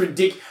 That was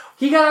ridiculous.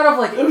 He got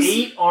out of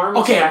 8 arm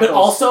tackles. Okay, but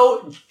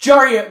also,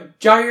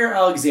 Jair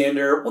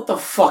Alexander, what the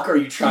fuck are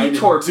you trying to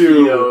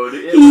torpedoed.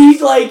 Do? He's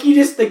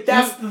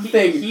that's the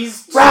thing.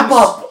 Wrap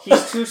up.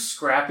 He's too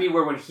scrappy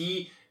where when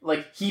he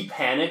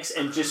panics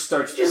and just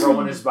starts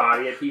throwing his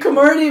body at people.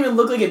 Kamara didn't even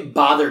look like it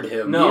bothered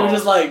him. No. He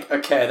was just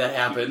okay, that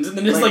happens. And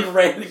then just cut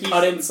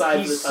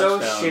inside the touchdown. He's so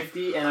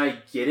shifty, and I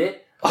get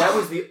it. That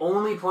was the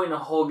only point in the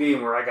whole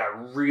game where I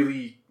got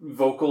really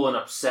vocal and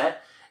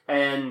upset.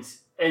 And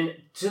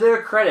to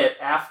their credit,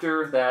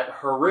 after that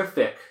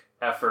horrific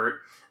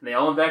effort, and they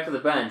all went back to the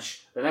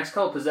bench, the next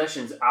couple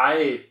possessions,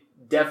 I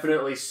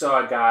definitely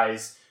saw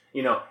guys,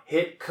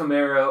 hit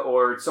Kamara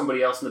or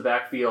somebody else in the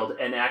backfield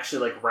and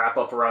actually wrap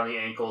up around the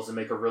ankles and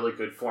make a really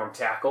good form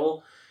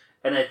tackle.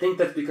 And I think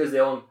that's because they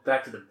all went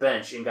back to the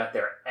bench and got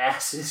their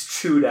asses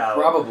chewed out.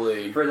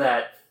 Probably. For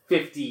that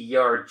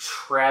 50-yard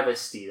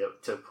travesty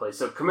that took place.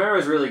 So Kamara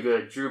is really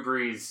good. Drew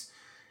Brees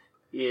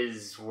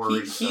is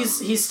worrisome.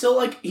 He's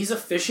still he's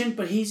efficient,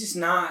 but he's just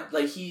not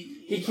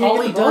he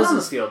can't get the ball on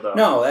the field though.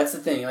 No, that's the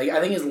thing. I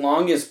think his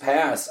longest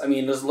pass. I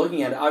mean, just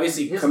looking at it,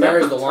 obviously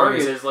Kamara is the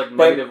longest. Is but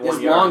 -1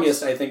 his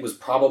longest, I think, was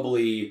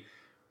probably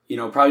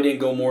probably didn't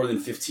go more than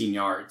 15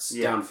 yards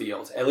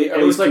downfield. At least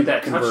it was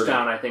that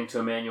touchdown, I think, to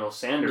Emmanuel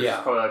Sanders.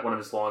 Yeah. Probably one of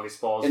his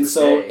longest balls. And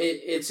so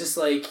it's just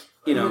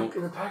and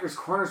the Packers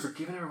corners were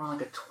giving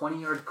everyone a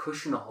 20-yard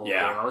cushion the whole game.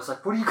 I was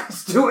what are you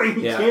guys doing?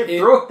 You can't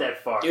throw it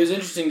that far. It was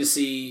interesting to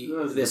see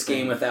this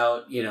game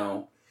without,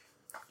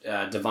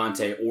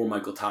 Devontae or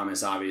Michael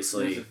Thomas,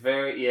 obviously. It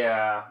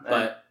was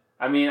but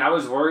I mean, I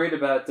was worried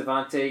about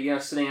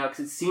Devontae, sitting out,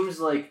 because it seems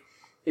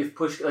if it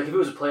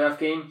was a playoff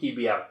game, he'd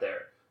be out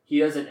there. He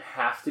doesn't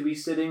have to be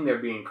sitting. They're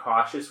being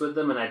cautious with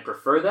him, and I'd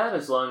prefer that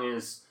as long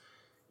as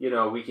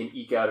we can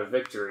eke out a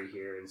victory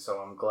here, and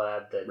so I'm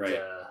glad that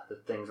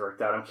that things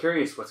worked out. I'm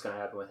curious what's going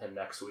to happen with him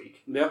next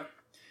week. Yep.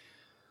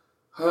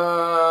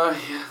 You're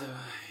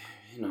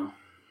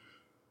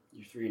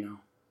 3-0.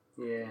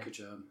 Yeah. Good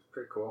job.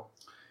 Pretty cool.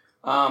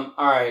 All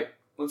right,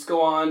 let's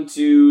go on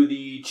to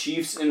the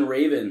Chiefs and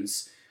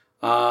Ravens.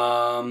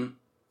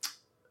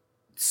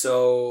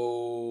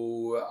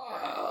 So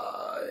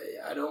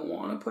I don't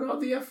want to put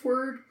out the F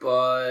word,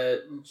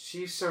 but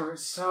Chiefs are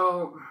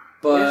so.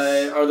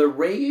 But are the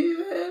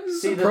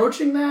Ravens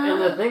approaching that?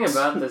 And the thing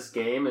about this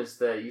game is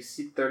that you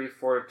see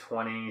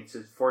 34-20. It's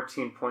a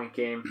 14-point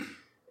game.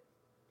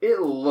 it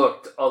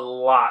looked a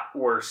lot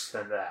worse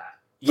than that.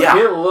 Yeah.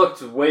 It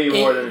looked way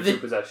more than a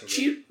two-possession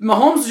game.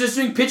 Mahomes was just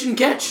doing pitch and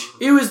catch.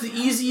 It was the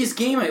easiest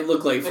game it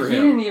looked like for him. He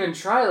didn't even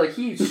try. Like,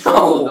 he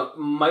struggled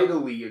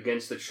mightily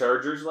against the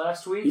Chargers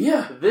last week.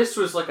 Yeah. This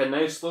was like a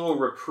nice little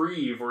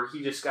reprieve where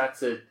he just got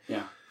to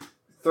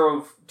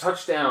throw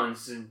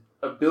touchdowns and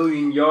a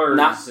billion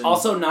yards.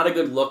 Also, not a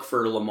good look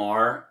for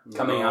Lamar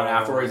coming out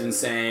afterwards and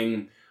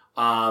saying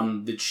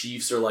the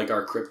Chiefs are like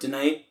our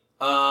kryptonite.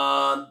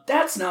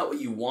 That's not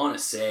what you want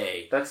to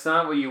say. That's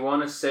not what you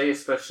want to say,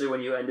 especially when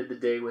you ended the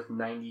day with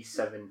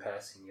 97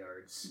 passing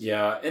yards.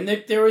 Yeah, and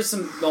there was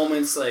some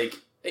moments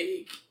like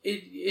it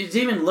didn't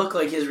even look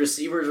like his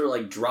receivers were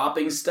like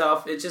dropping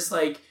stuff. It's just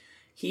like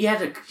he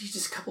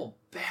just a couple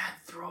bad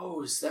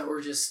throws that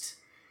were just.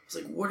 It's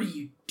like, what are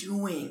you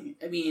doing?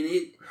 I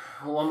mean,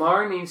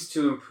 Lamar needs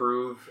to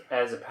improve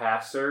as a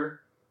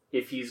passer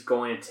if he's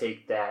going to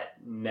take that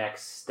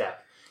next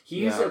step.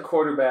 He's a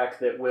quarterback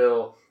that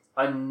will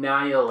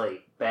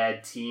annihilate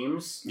bad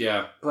teams.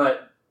 Yeah.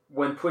 But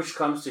when push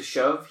comes to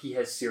shove, he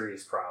has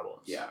serious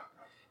problems. Yeah.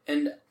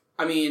 And,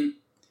 I mean,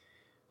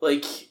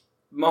 like,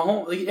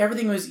 Mahomes, like,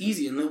 everything was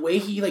easy. And the way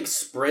he, like,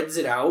 spreads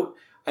it out,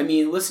 I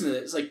mean, listen to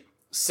this. Like,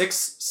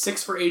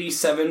 6 for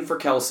 87 for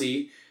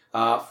Kelsey.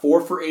 4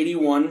 for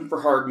 81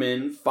 for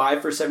Hardman,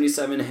 5 for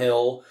 77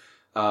 Hill,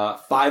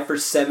 5 for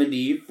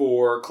 70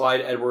 for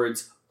Clyde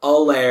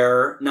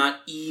Edwards-Helaire,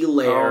 not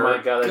Elaire. Oh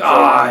my God,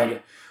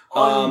 God.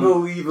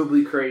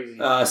 Unbelievably crazy.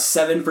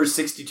 7 for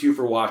 62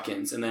 for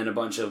Watkins, and then a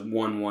bunch of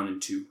 1, 1,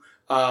 and 2.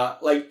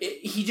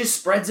 He just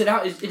spreads it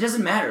out. It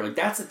doesn't matter. Like,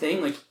 that's the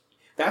thing. Like,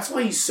 that's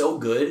why he's so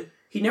good.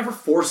 He never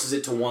forces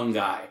it to one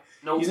guy.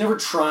 Nope. He's never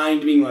trying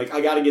to be like,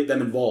 I got to get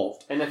them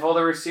involved. And if all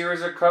the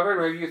receivers are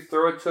covered, maybe you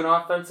throw it to an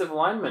offensive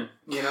lineman,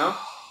 you know?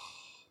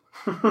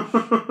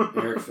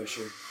 Eric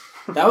Fisher.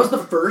 That was the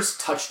first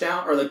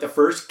touchdown, or like the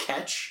first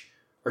catch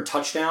or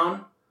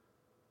touchdown.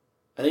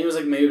 I think it was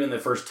like maybe been the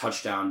first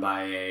touchdown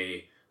by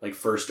a like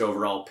first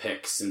overall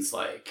pick since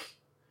like,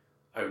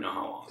 I don't know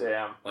how long.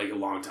 Damn. Like a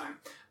long time.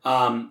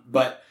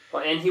 But...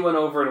 Well, and he went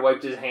over and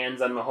wiped his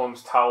hands on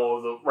Mahomes'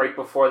 towel right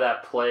before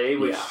that play,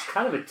 which is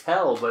kind of a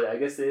tell, but I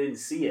guess they didn't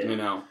see it. You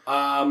know.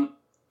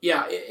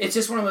 It's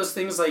just one of those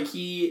things like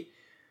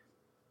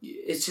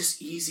it's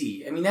just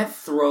easy. I mean, that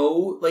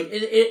throw, like,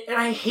 and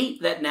I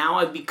hate that now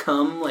I've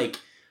become, like,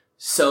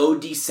 so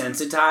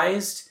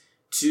desensitized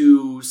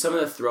to some of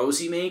the throws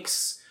he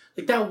makes.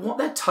 Like,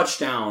 that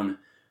touchdown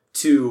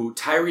to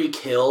Tyreek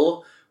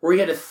Hill, where he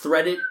had to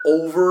thread it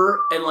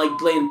over and,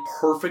 like, land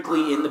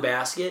perfectly in the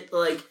basket,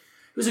 like...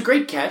 It was a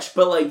great catch,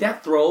 but like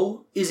that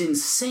throw is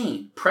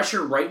insane.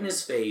 Pressure right in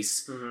his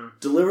face,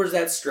 delivers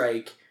that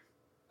strike.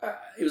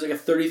 It was like a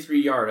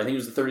 33-yard. I think it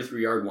was the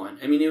 33-yard one.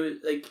 I mean, it was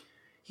like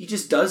he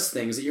just does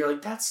things that you're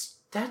like, that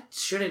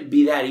shouldn't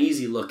be that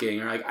easy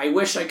looking. Or like, I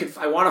wish I could.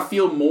 I want to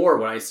feel more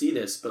when I see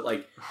this, but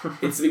like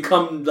it's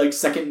become like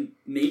second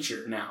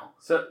nature now.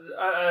 So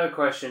I have a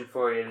question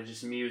for you to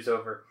just muse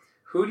over.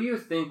 Who do you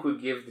think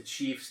would give the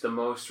Chiefs the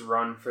most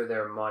run for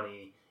their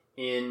money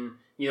in?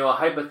 You know, a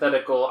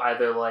hypothetical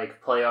either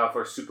like playoff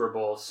or Super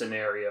Bowl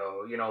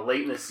scenario, you know,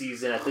 late in the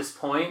season at this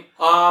point,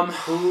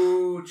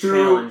 who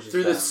challenges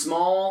through them? the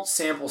small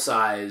sample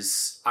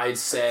size, I'd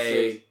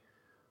say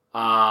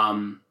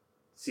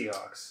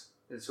Seahawks.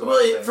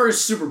 For a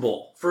Super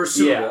Bowl.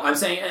 Bowl. I'm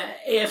saying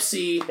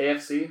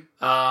AFC.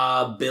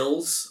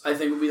 Bills, I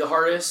think, would be the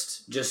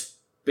hardest, just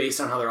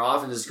based on how their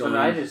offense is going. But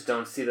I just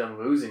don't see them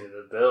losing to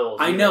the Bills.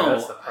 I know.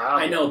 That's the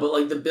problem. I know, but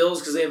like the Bills,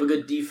 because they have a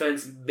good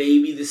defense,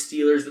 maybe the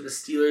Steelers, but the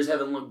Steelers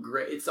haven't looked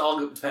great. It's all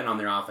dependent on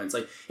their offense.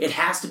 Like, it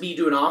has to be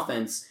to an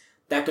offense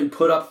that can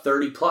put up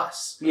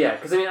 30+. Yeah,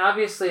 because, I mean,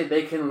 obviously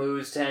they can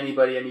lose to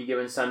anybody any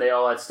given Sunday,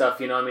 all that stuff.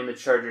 You know, I mean, the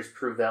Chargers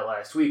proved that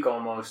last week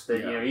almost, that,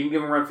 you know, you can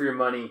give them a run for your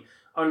money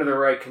under the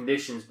right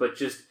conditions, but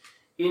just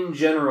in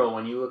general,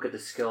 when you look at the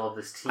skill of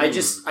this team... I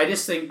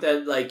just think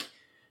that, like,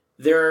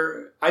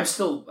 I'm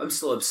still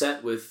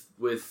upset with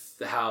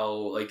how,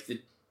 like,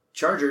 the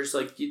Chargers,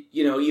 like,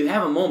 you know, you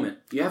have a moment,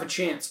 you have a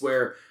chance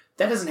where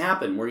that doesn't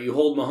happen, where you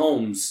hold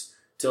Mahomes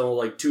till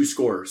like 2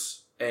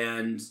 scores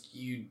and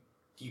you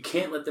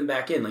can't let them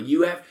back in. Like,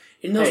 you have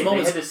in those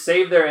moments they had to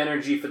save their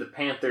energy for the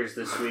Panthers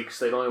this week,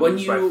 so they'd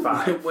only lose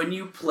by 5. When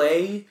you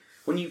play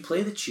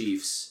the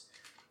Chiefs,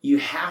 you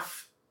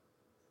have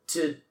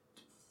to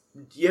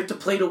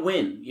play to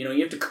win. You know,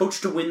 you have to coach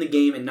to win the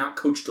game and not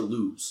coach to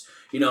lose.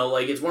 You know,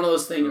 like, it's one of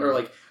those things, or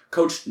like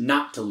coach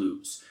not to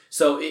lose.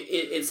 So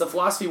it's the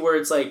philosophy where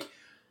it's like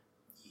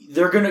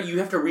you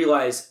have to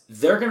realize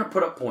they're gonna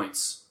put up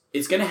points.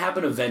 It's gonna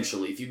happen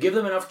eventually. If you give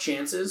them enough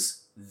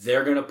chances,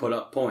 they're gonna put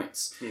up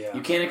points. Yeah.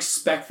 You can't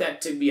expect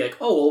that to be like,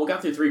 oh well, we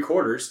got through 3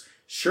 quarters.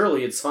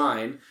 Surely it's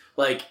fine.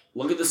 Like,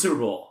 look at the Super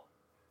Bowl.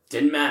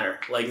 Didn't matter.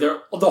 Like, the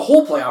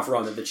whole playoff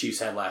run that the Chiefs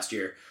had last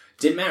year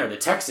didn't matter. The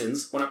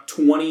Texans went up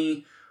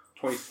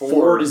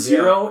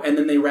 24-0, and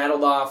then they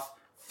rattled off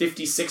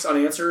 56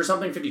 unanswered or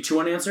something, 52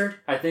 unanswered.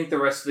 I think the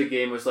rest of the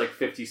game was like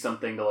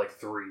 50-something to like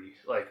 3.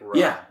 Like,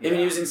 yeah. I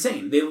mean, it was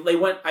insane. They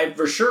went,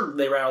 for sure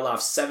they rattled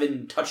off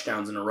 7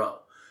 touchdowns in a row.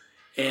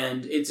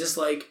 And it's just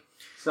like...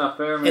 It's not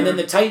fair, man. And then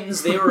the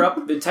Titans, they were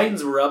up. The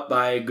Titans were up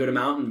by a good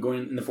amount and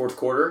going in the fourth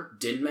quarter.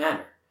 Didn't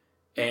matter.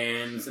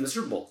 And in the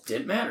Super Bowl,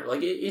 didn't matter.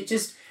 Like, it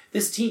just...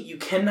 This team, you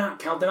cannot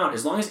count them out.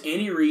 As long as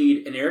Andy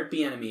Reid and Eric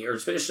Bieniemy, or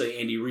especially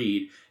Andy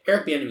Reid,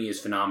 Eric Bieniemy is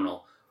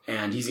phenomenal,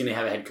 and he's going to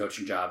have a head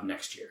coaching job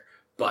next year.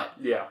 But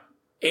yeah,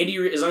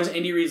 as long as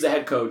Andy Reid's the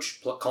head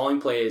coach, calling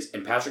plays,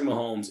 and Patrick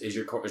Mahomes is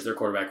their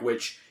quarterback,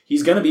 which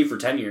he's going to be for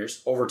 10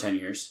 years, over 10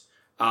 years,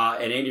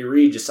 and Andy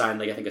Reid just signed,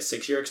 like, I think, a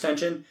 6-year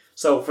extension.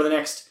 So for the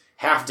next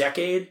half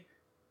decade,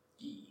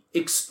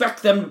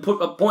 expect them to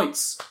put up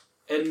points.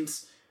 And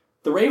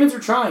the Ravens are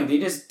trying. They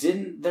just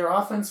didn't. Their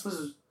offense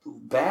was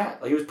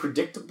bad. Like, it was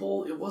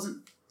predictable. It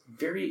wasn't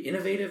very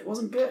innovative. It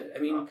wasn't good. I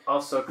mean,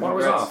 also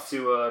congrats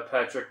to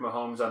Patrick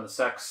Mahomes on the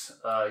sex.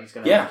 He's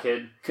going to have a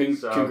kid.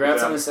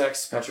 Congrats on the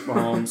sex, Patrick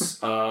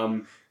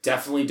Mahomes.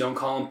 Definitely don't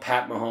call him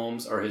Pat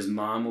Mahomes, or his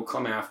mom will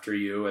come after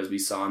you, as we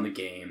saw in the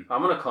game.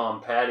 I'm going to call him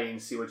Patty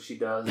and see what she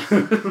does.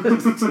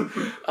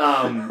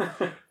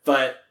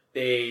 But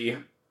they...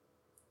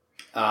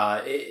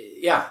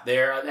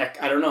 they're...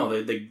 I don't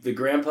know. The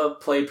grandpa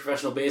played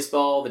professional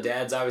baseball. The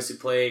dad's obviously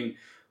playing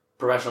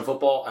professional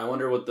football. I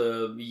wonder what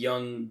the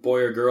young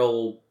boy or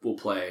girl will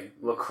play.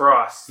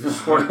 Lacrosse, the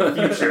sport of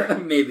the future.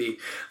 Maybe.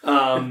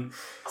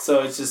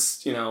 So it's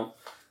just,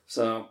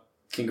 so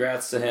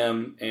congrats to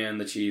him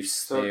and the Chiefs.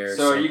 So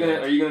are you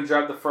gonna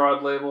drop the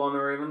fraud label on the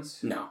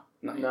Ravens? No.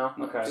 No?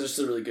 Okay. It's just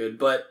really good.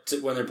 But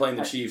when they're playing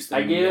the Chiefs,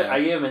 then,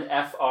 I gave him an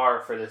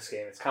FR for this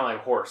game. It's kind of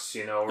like horse,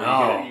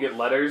 where you get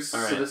letters.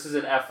 Right. So this is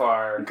an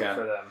FR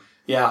for them.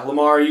 Yeah,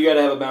 Lamar, you got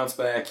to have a bounce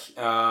back.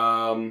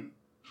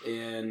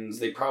 And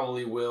they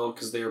probably will,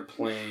 because they're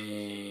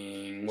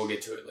playing... We'll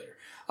get to it later.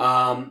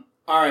 All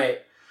right.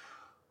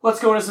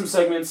 Let's go into some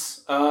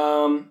segments.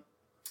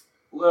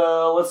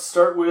 Let's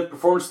start with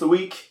Performance of the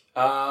Week.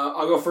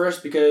 I'll go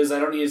first, because I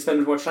don't need to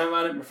spend much time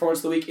on it. Performance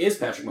of the Week is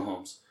Patrick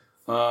Mahomes.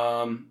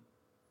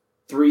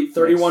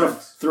 31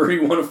 of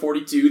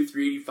 42,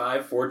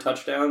 385, 4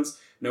 touchdowns,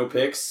 no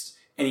picks,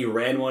 and he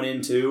ran one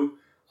in too.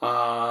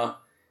 I'm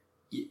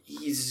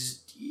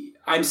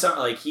sorry,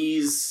 like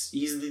he's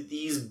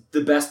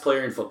the best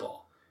player in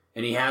football,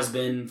 and he has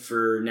been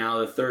for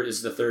now this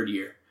is the third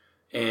year.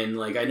 And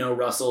like I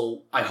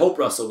hope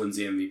Russell wins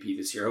the MVP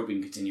this year. I hope he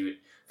can continue it.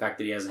 The fact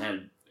that he hasn't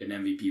had an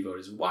MVP vote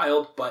is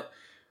wild, but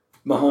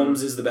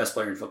Mahomes is the best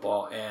player in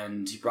football,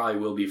 and he probably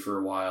will be for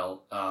a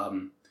while.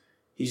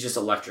 He's just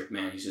electric,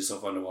 man. He's just so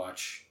fun to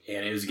watch.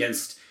 And it was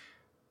against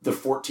the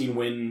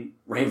 14-win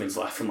Ravens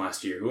from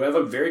last year, who have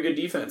a very good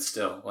defense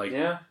still. Like,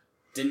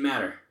 didn't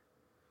matter.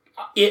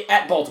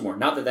 At Baltimore.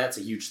 Not that that's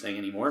a huge thing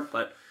anymore,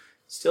 but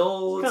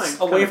still it's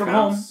away from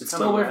home. It's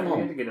still away from home.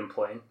 You had to get him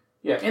playing.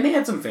 Yeah, and they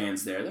had some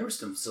fans there. There were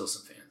still some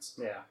fans.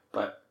 Yeah.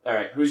 But, all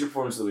right, who's your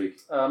performance of the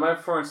week? My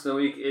performance of the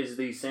week is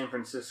the San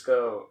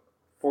Francisco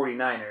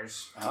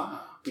 49ers.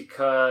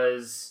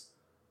 Because...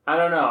 I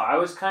don't know. I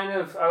was kind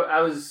of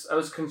I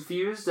was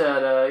confused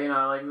at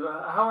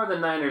how are the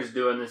Niners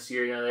doing this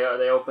year?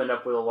 They opened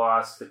up with a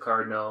loss to the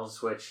Cardinals,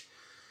 which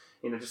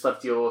just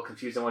left you a little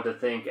confused on what to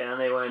think. And then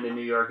they went into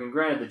New York, and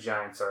granted the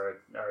Giants are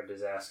a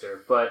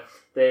disaster, but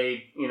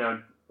they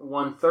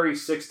won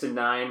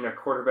 36-9. Their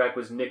quarterback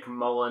was Nick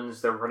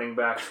Mullins. Their running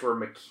backs were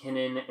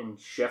McKinnon and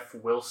Jeff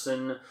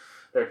Wilson.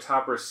 Their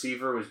top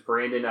receiver was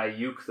Brandon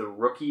Ayuk, the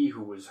rookie,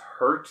 who was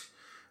hurt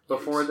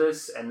before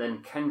this, and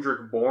then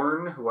Kendrick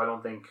Bourne, who I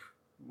don't think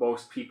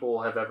most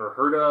people have ever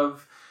heard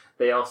of.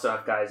 They also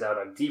have guys out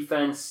on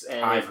defense,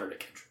 and I've heard of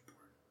Kendrick Bourne.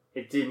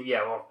 It didn't,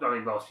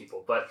 most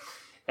people,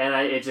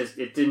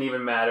 it didn't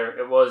even matter.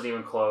 It wasn't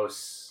even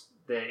close.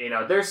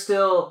 They're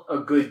still a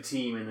good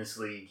team in this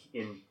league,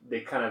 and they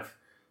kind of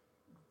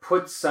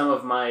put some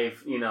of my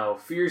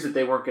fears that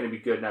they weren't going to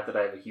be good. Not that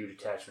I have a huge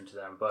attachment to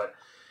them, but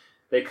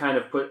they kind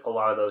of put a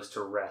lot of those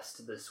to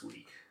rest this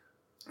week.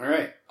 All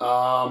right.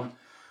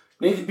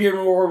 Nathan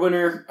Peterman Award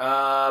winner.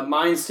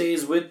 Mine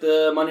stays with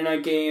the Monday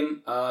night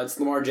game. It's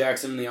Lamar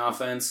Jackson in the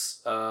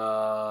offense.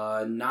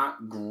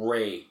 Not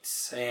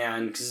great.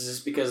 And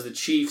just because the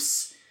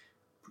Chiefs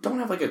don't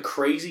have like a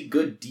crazy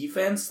good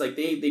defense. Like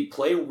they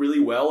play really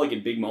well like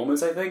in big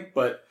moments, I think.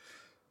 But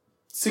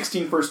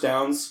 16 first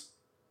downs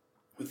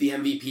with the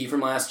MVP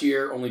from last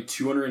year. Only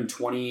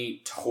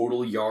 228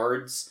 total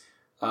yards.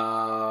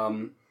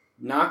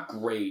 Not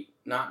great.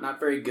 Not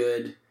very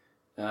good.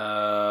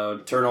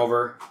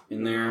 Turnover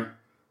in there.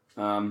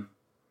 The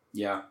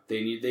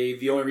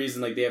only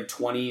reason they have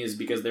 20 is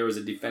because there was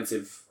a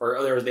defensive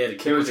they had a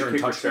kick return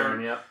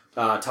touchdown.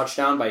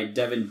 Touchdown by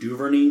Devin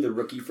Duvernay, the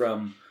rookie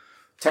from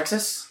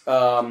Texas.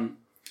 I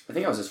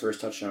think that was his first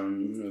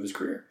touchdown of his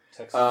career.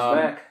 Texas is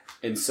back.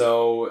 And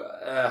so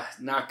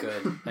not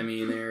good. I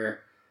mean they're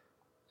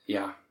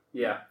not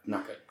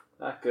good.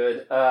 Not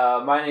good.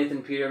 My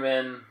Nathan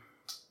Peterman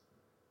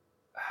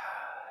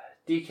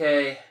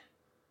DK.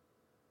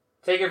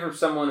 Take it from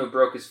someone who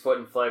broke his foot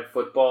in flag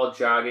football,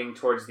 jogging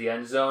towards the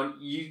end zone.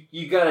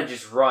 You gotta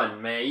just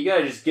run, man. You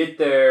gotta just get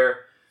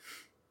there,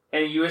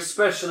 and you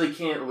especially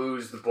can't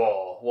lose the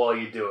ball while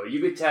you do it.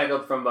 You get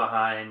tackled from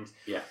behind.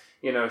 Yeah.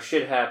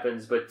 shit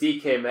happens. But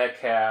DK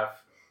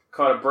Metcalf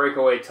caught a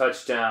breakaway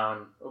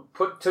touchdown,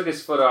 took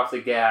his foot off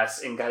the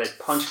gas, and got it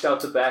punched out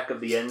the back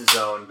of the end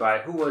zone by,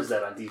 who was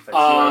that on defense?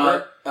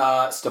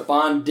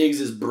 Stephon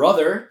Diggs'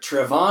 brother,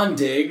 Trevon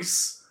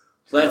Diggs.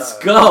 Let's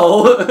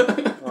go.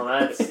 Well,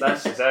 that's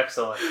just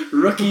excellent.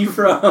 Rookie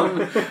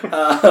from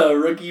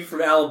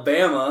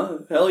Alabama.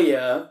 Hell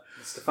yeah.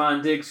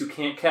 Stephon Diggs, who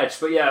can't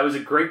catch. But yeah, it was a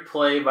great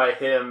play by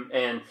him,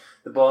 and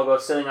the ball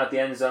goes sailing out the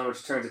end zone,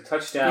 which turns a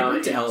touchdown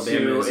into a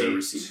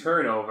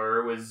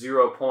turnover with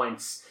 0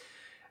 points.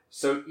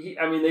 So,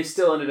 they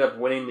still ended up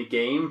winning the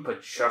game,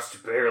 but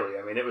just barely.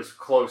 It was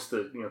close.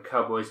 The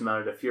Cowboys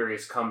mounted a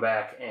furious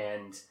comeback,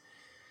 and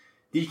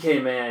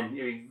DK, man,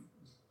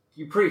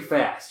 you're pretty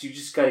fast. You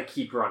just got to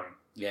keep running.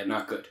 Yeah,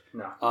 not good.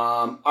 No.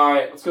 All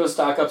right, let's go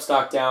stock up,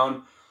 stock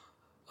down.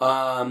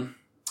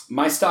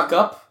 My stock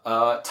up,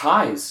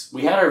 ties.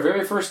 We had our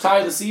very first tie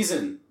of the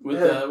season with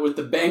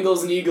the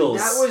Bengals and Eagles.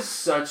 That was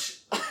such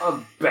a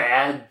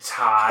bad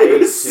tie,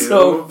 it was too.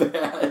 So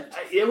bad.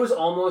 It was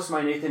almost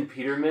my Nathan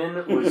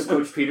Peterman was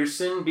Coach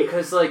Peterson,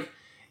 because,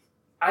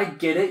 I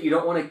get it. You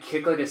don't want to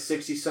kick, a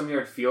 60-some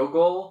yard field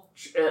goal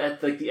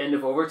at, the end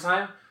of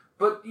overtime,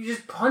 but you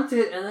just punt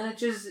it, and then it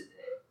just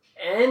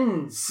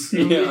ends.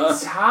 And you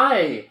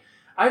tie.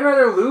 I'd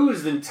rather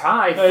lose than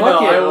tie.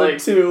 I would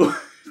too.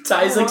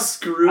 Ties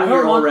screw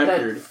your whole record. I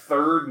don't want that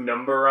third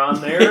number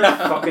on there,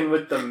 fucking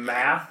with the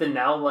math, and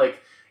now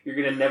you're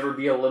gonna never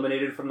be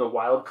eliminated from the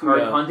wild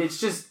card hunt.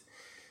 It's just,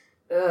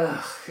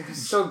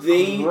 it's so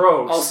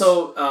gross.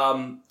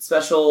 Also,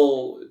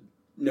 special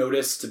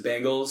notice to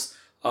Bengals: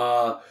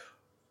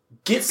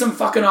 get some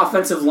fucking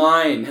offensive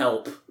line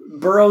help.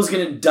 Burrow's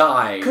gonna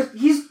die. Because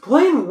he's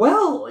playing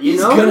well,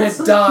 He's gonna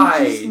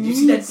die. Did you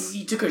see that?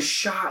 He took a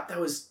shot that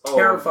was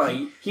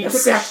terrifying. He took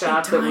a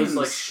shot that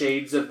was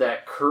shades of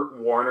that Kurt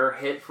Warner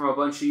hit from a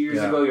bunch of years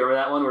ago. You remember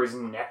that one where his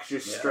neck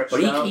just stretched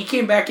out? But he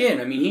came back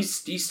in.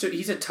 He's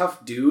a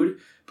tough dude,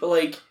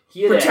 but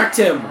he had protect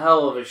him.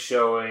 Hell of a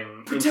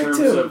showing in terms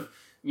of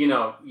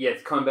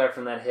coming back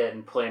from that hit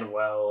and playing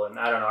well. And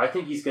I don't know. I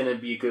think he's gonna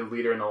be a good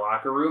leader in the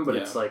locker room, but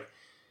it's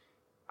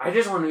I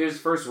just want to get his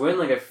first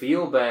win. I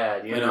feel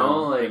bad, you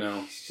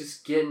know? He's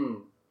just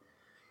getting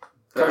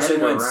Carson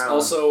Wentz.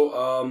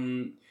 Also,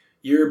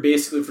 you're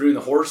basically, for doing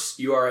the horse,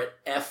 you are at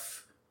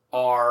F-R-A-U.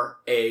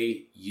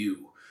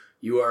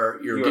 You're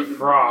getting,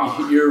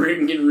 frog. You're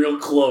getting real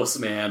close,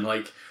 man.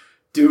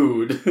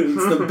 Dude, it's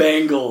the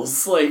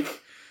Bengals.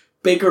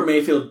 Baker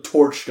Mayfield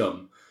torched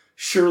them.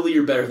 Surely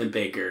you're better than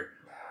Baker.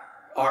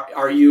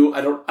 Are you? I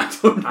don't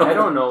know. I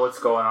don't know what's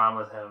going on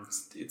with him.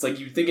 It's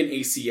you'd think an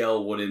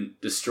ACL wouldn't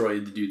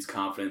destroy the dude's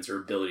confidence or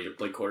ability to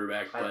play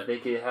quarterback, but I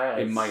think it has.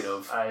 It might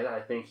have.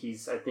 I think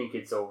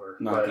it's over.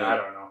 Not good. I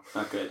don't know.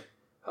 Not good.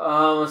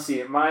 Let's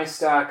see. My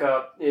stock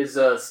up is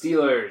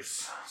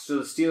Steelers. So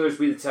the Steelers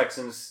beat the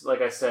Texans.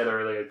 Like I said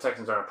earlier, the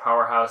Texans aren't a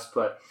powerhouse,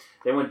 but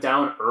they went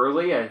down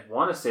early. I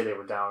want to say they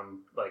were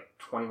down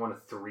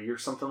 21-3 or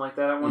something like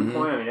that at one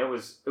point. It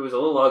was a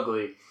little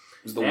ugly. It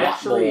was the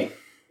Watt Bowl.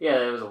 Yeah,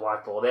 it was a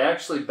Watt Bowl. They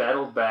actually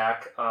battled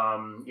back,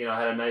 had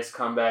a nice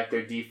comeback.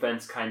 Their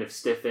defense kind of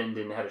stiffened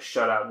and had a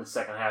shutout in the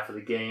second half of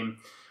the game.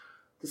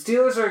 The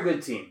Steelers are a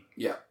good team.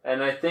 Yeah.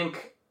 And I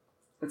think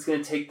it's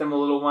going to take them a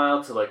little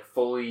while to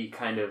fully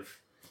kind of,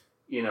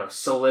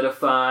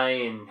 solidify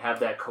and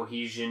have that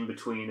cohesion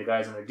between the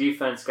guys on their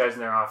defense, guys on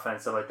their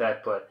offense, stuff like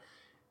that. But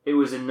it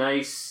was a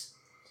nice,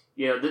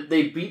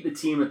 they beat the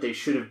team that they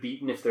should have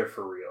beaten if they're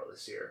for real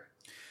this year.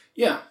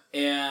 Yeah,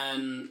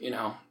 and,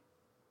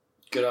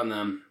 good on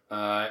them.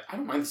 I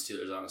don't mind the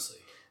Steelers, honestly.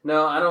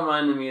 No, I don't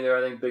mind them either.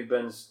 I think Big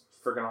Ben's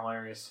freaking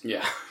hilarious.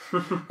 Yeah.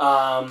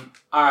 All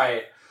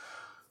right.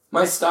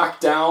 My stock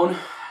down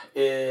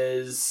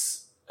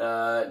is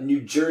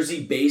New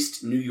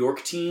Jersey-based New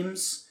York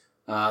teams.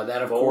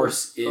 That, of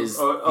course, is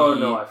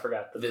no, I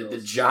forgot.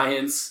 The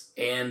Giants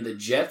and the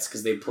Jets,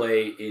 because they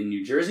play in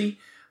New Jersey.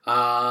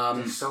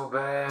 They're so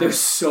bad. They're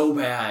so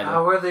bad.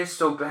 How are they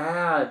so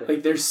bad?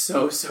 They're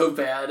so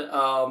bad.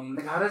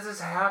 How does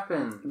this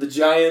happen? The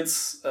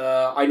Giants,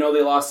 I know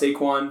they lost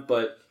Saquon,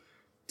 but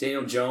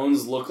Daniel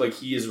Jones looked like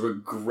he has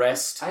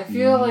regressed. I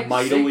feel like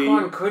mightily.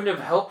 Saquon couldn't have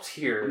helped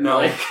here.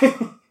 No.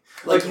 You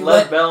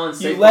let Bell and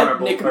Saquon you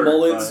let Nick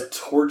Mullins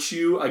torch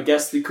you. I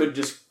guess they could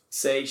just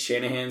say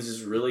Shanahan's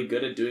is really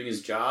good at doing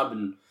his job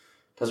and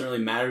doesn't really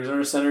matter who's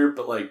under center,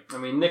 but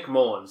Nick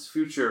Mullins,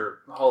 future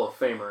Hall of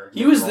Famer.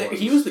 He was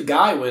the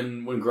guy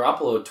when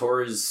Garoppolo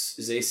tore his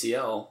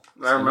ACL.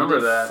 So I remember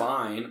that.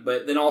 Fine,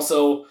 but then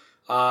also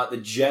the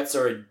Jets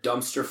are a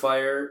dumpster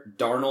fire.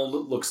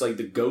 Darnold looks like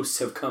the ghosts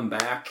have come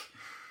back.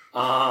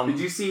 Did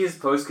you see his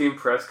post-game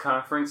press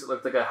conference? It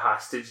looked like a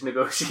hostage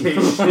negotiation.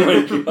 Oh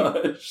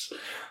my gosh.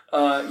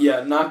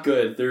 Yeah, not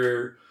good.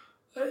 They're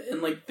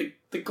and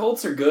the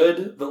Colts are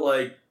good,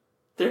 but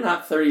they're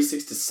not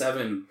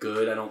 36-7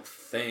 good, I don't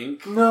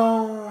think.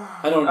 No.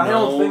 I don't know. I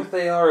don't think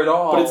they are at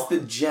all. But it's the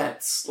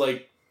Jets.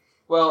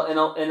 Well,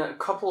 in a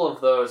couple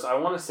of those, I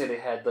want to say they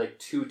had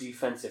 2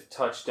 defensive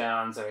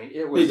touchdowns.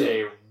 It was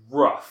a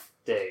rough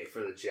day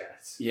for the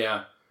Jets.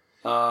 Yeah.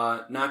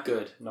 Not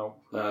good. No,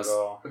 not at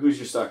all. Who's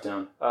your stock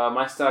down?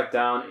 My stock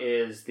down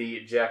is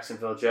the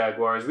Jacksonville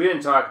Jaguars. We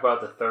didn't talk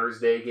about the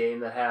Thursday game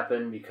that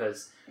happened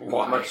because,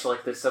 much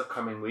like this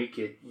upcoming week,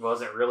 it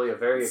wasn't really a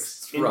very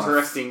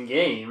interesting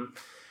game.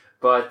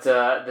 But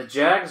the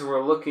Jags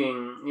were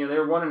looking, they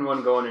were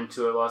 1-1 going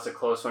into it, lost a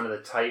close one to the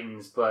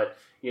Titans, but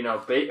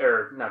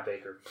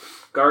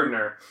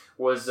Gardner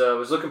was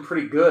looking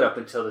pretty good up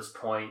until this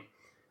point.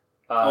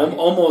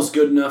 Almost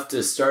good enough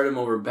to start him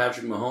over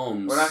Patrick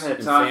Mahomes. We're not going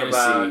to talk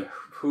about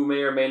who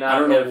may or may not. I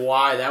don't know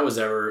why that was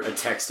ever a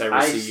text I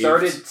received. I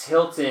started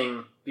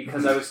tilting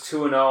because I was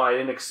 2-0. I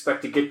didn't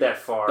expect to get that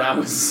far. That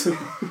was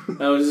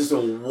just a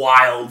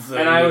wild thing.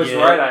 And I was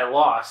right. I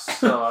lost.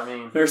 So I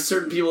mean, there are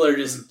certain people that are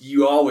just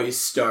you always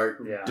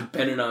start,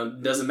 depending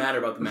on doesn't matter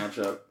about the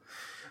matchup.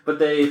 But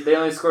they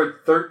only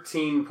scored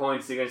 13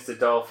 points against the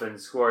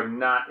Dolphins, who are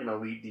not an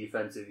elite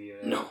defensive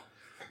unit. No,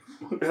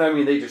 and I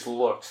mean they just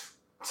looked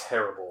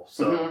terrible.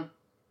 So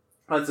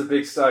that's a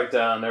big stock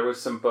down. There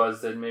was some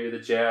buzz that maybe the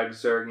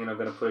Jags are going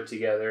to put it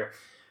together.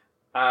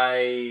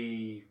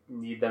 I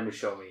need them to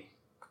show me.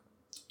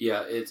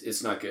 Yeah,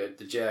 it's not good.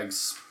 The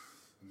Jags,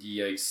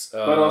 yikes.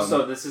 But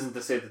also, this isn't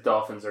to say the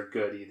Dolphins are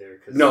good either.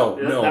 No.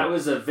 That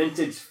was a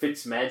vintage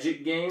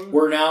Fitzmagic game.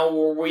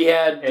 We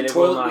had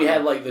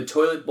the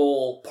Toilet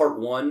Bowl Part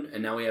 1,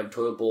 and now we have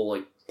Toilet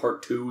Bowl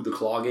Part 2. The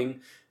clogging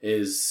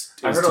is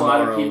I heard a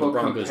lot of people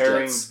Broncos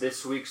comparing Jets.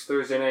 This week's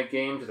Thursday night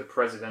game to the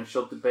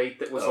presidential debate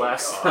that was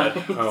last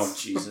night. Oh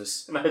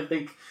Jesus! And I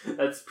think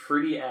that's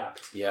pretty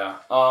apt. Yeah.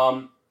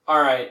 All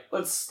right.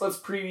 Let's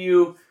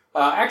preview.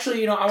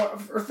 Actually,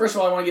 first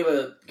of all, I want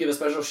to give a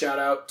special shout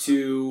out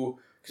to,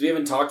 because we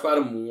haven't talked about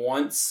him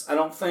once, I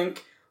don't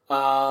think.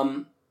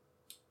 Josh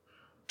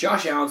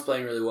Allen's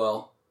playing really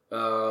well.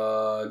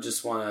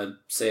 Just want to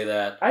say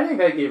that. I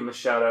think I gave him a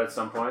shout out at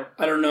some point.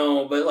 I don't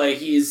know, but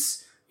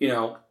he's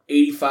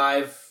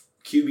 85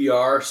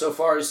 QBR so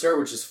far to start,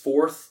 which is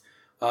 4th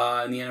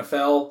in the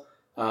NFL.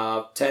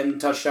 10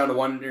 touchdown to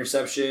 1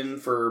 interception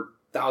for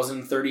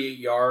 1,038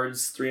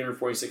 yards,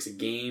 346 a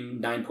game,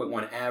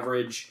 9.1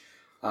 average.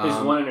 His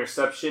one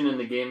interception in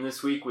the game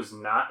this week was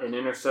not an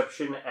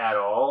interception at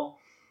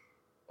all.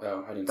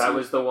 Oh, I didn't see that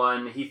was the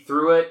one. He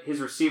threw it. His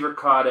receiver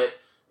caught it.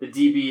 The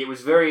DB, it was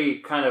very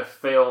kind of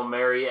Fail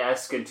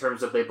Mary-esque in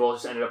terms of they both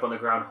just ended up on the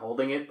ground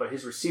holding it, but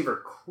his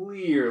receiver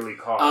clearly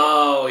caught it.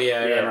 Oh, yeah,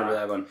 I remember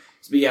that one.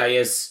 But yeah, he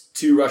has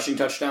 2 rushing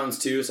touchdowns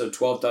too, so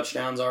 12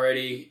 touchdowns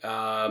already.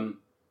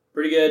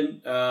 Pretty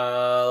good.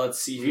 Let's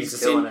see. He's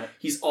killing it.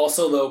 He's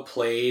also, though,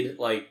 played,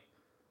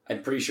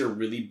 I'm pretty sure,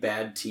 really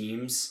bad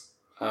teams.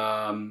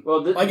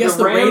 I guess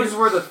the Rams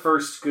were the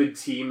first good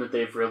team that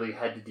they've really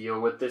had to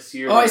deal with this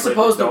year. Oh, I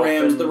suppose the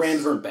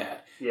Rams weren't bad.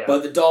 Yeah.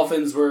 But the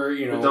Dolphins were,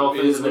 the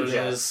Dolphins and the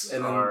Jets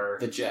and are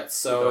the Jets.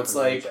 So it's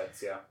like,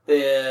 Jets,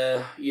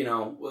 yeah.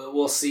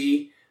 We'll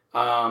see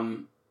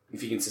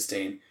if he can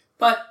sustain.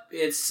 But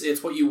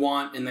it's what you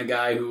want in the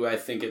guy who I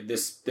think at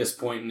this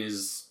point in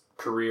his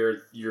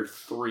career, year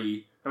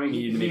 3. I mean,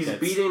 he's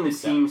beating the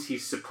teams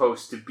he's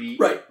supposed to beat.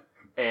 Right.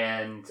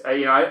 And,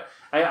 I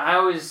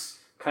always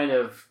kind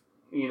of,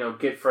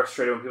 get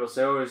frustrated when people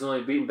say, oh, he's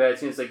only beating bad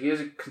teams. He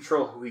doesn't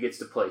control who he gets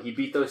to play. He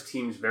beat those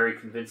teams very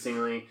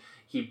convincingly.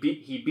 He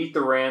beat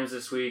the Rams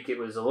this week. It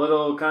was a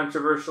little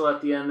controversial at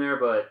the end there,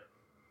 but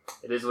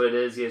it is what it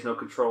is. He has no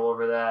control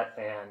over that,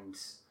 and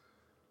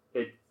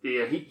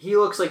he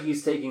looks like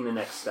he's taking the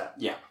next step.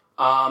 Yeah.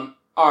 All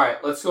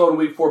right, let's go to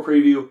Week 4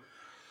 preview.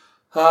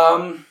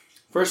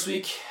 First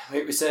week,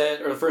 like we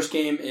said, or the first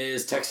game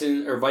is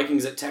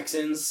Vikings at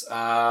Texans.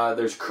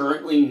 There's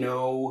currently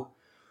no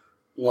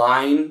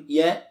line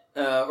yet.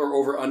 Or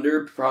over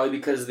under, probably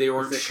because they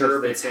weren't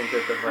sure if it's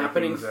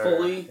happening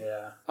fully.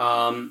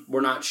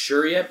 We're not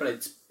sure yet,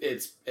 but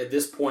it's at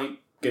this point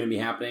going to be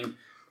happening.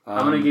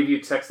 I'm going to give you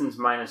Texans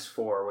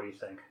 -4. What do you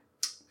think?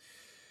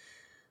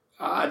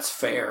 It's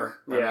fair.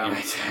 Yeah.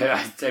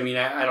 I mean,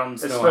 I don't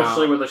know.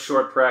 Especially with a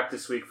short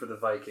practice week for the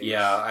Vikings.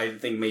 Yeah, I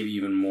think maybe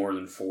even more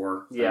than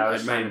 4. Yeah,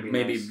 I'd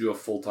maybe do a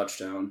full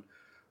touchdown.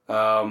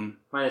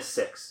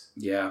 -6.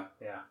 Yeah.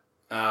 Yeah.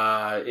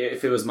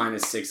 If it was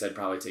 -6, I'd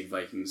probably take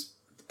Vikings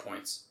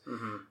points.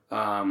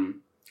 Mm-hmm.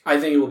 I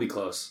think it will be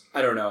close.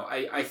 I don't know.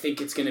 I think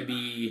it's going to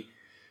be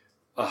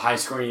a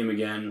high-scoring game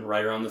again,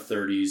 right around the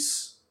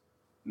 30s.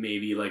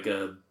 Maybe like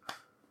a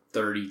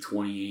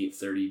 30-28,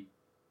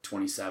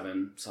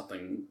 30-27,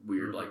 something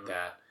weird like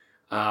that.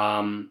 I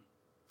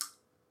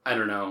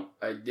don't know.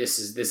 I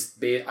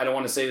don't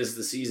want to say this is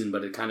the season,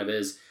 but it kind of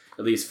is,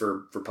 at least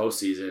for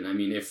postseason. I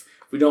mean, if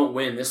we don't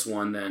win this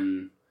one,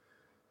 then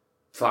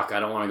I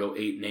don't want to go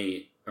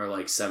 8-8. Or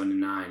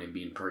 7-9 and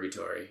be in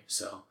purgatory.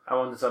 So I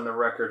want this on the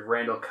record.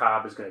 Randall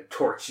Cobb is going to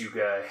torch you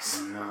guys.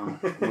 No,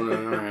 all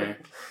right,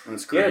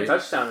 that's great. He had a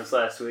touchdown this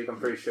last week. I'm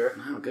pretty sure.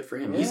 Wow, good for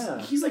him.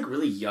 Yeah. He's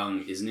really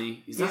young, isn't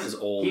he? He's not as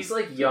old. He's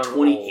young,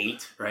 28,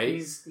 old. Right?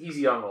 He's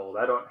young old.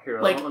 I don't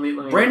hear. Let me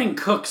Brandon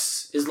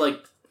Cooks is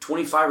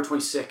 25 or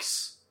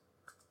 26,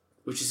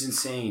 which is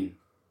insane.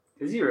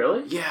 Is he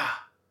really? Yeah.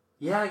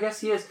 Yeah, I guess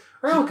he is.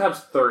 Randall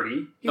Cobb's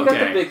 30. He got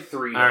the big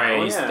 3 now. All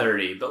right, he's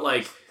 30, but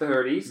like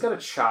 30. He's got a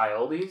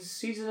child.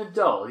 He's an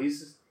adult.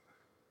 He's.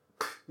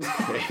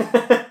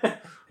 I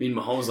mean,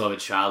 Mahomes will have a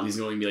child. He's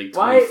going to be like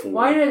 24.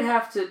 Why did it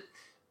have to?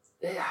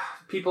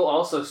 People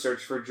also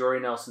search for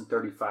Jordy Nelson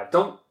 35.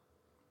 Don't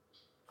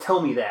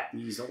tell me that.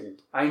 He's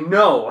old. I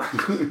know.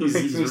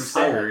 he's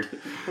retired.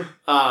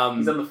 He's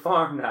on the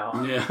farm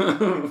now. Yeah.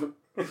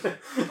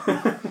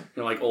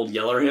 Like old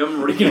yeller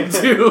him. What are you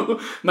gonna do?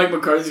 Mike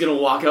McCarthy's gonna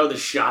walk out with a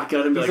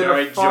shotgun and be he's like, "All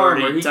right,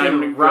 Jordy, Jordy, he time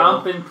can to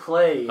romp go." and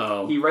play.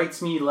 Oh. He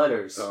writes me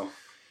letters. Oh,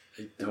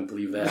 I don't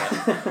believe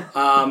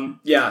that.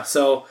 Yeah.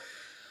 So,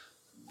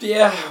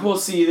 yeah, we'll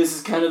see. This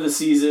is kind of the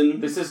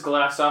season. This is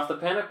glass off the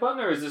panic button,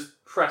 or is this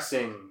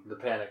pressing the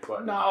panic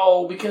button?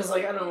 No, because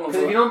like I don't know.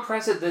 Because if you don't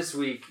press it this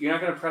week, you're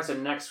not going to press it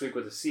next week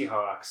with the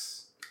Seahawks.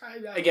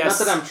 I guess.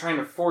 Not that I'm trying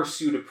to force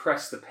you to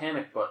press the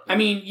panic button. I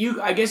mean,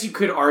 I guess you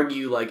could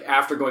argue like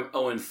after going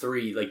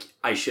 0-3, like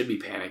I should be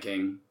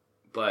panicking,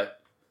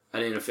 but I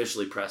didn't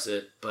officially press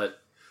it.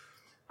 But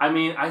I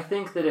mean, I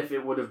think that if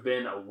it would have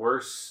been a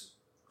worse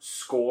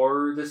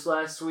score this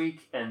last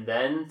week and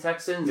then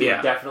Texans, it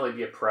would definitely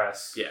be a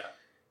press. Yeah.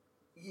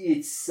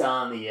 It's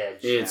on the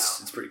edge.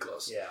 It's pretty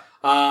close. Yeah.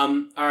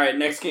 All right.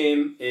 Next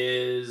game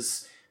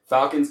is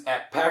Falcons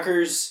at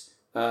Packers.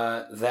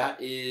 That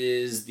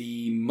is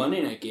the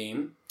Monday night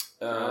game.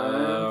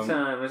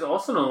 There's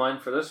also no line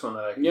for this one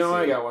that I can see.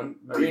 I got one.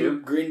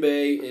 Green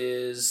Bay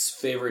is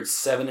favored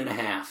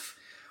 7.5.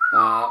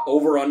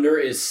 Over under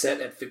is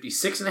set at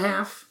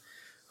 56.5.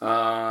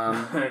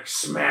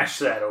 Smash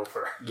that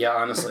over. Yeah,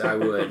 honestly, I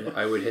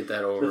would hit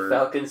that over. The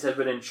Falcons have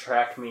been in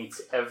track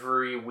meets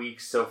every week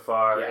so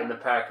far, and the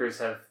Packers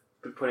have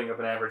been putting up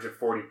an average of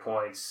 40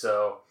 points.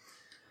 So,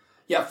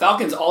 yeah,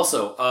 Falcons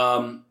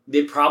also.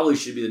 They probably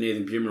should be the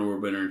Nathan Peterman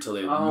Award winner until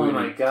they. Oh win.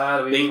 my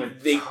God! We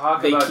didn't even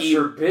talk about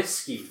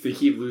Trubisky. They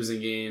keep losing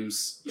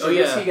games.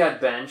 Trubisky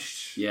got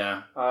benched.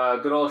 Yeah.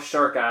 Good old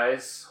Shark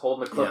Eyes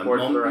holding the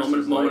clipboard for the rest of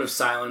his moment life. of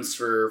silence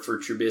for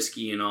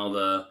Trubisky and all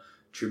the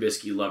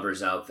Trubisky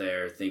lovers out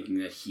there thinking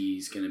that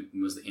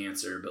was the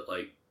answer, but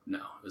like no,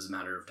 it was a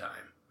matter of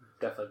time.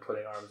 Definitely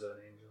putting arms of an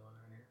angel on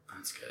her here.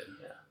 That's good.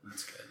 Yeah,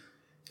 that's good.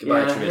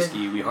 Goodbye,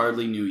 Trubisky. We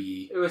hardly knew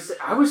ye.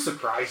 I was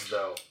surprised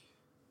though.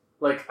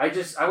 Like I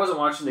wasn't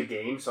watching the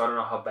game, so I don't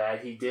know how bad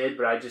he did,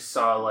 but I just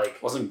saw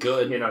like wasn't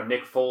good.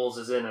 Nick Foles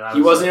is in, and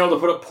he wasn't able to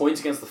put up points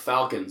against the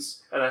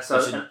Falcons. And I saw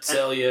that should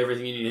tell you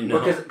everything you need to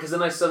know. Because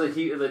then I saw that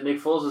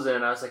Nick Foles was in,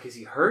 and I was like, is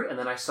he hurt? And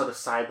then I saw the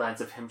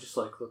sidelines of him just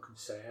like looking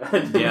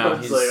sad. Yeah,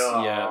 he's like,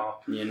 oh,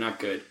 yeah, not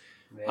good.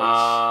 Mitch.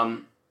 I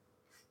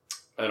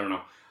don't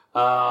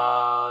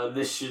know.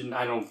 This shouldn't.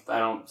 I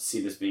don't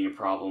see this being a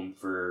problem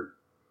for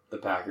the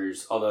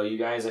Packers. Although you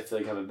guys, I feel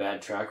like have a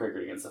bad track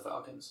record against the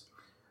Falcons.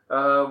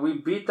 We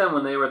beat them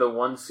when they were the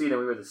 1 seed and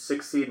we were the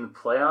 6th seed in the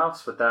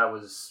playoffs, but that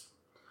was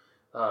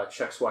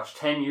Chex Watch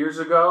 10 years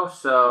ago.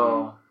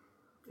 So,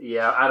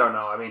 yeah, I don't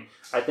know. I mean,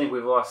 I think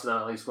we've lost to them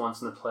at least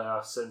once in the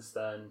playoffs since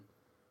then.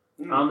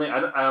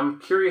 I'm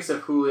curious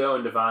if Julio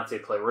and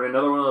Devontae play. We're in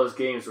another one of those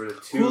games where the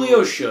two...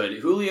 Julio should.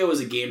 Julio was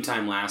a game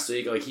time last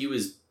week. Like, he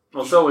was...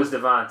 Well, so was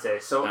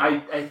Devontae. So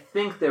I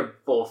think they're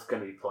both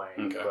going to be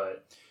playing,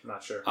 but I'm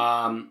not sure.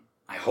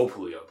 I hope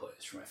Julio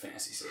plays for my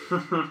fantasy sake.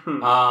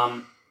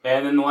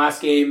 And then the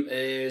last game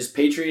is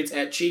Patriots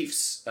at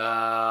Chiefs.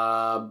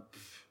 Other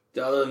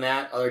than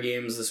that, other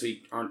games this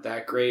week aren't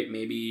that great.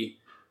 Maybe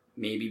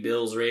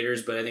Bills,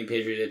 Raiders, but I think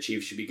Patriots at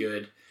Chiefs should be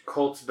good.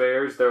 Colts,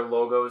 Bears, their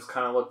logos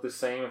kind of look the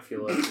same if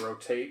you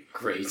rotate.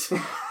 Great.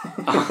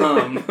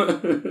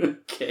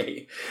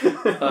 Okay.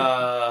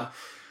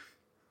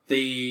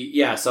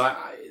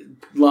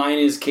 Line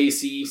is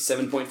KC,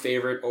 7-point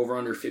favorite, over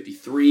under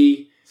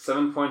 53.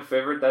 7-point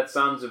favorite, that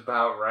sounds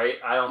about right.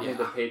 I don't think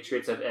the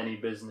Patriots have any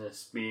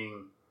business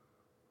being,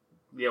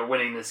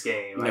 winning this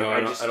game. No, I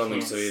don't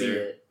think so either.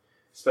 It,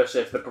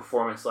 especially after the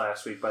performance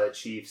last week by the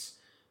Chiefs.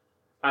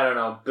 I don't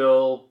know.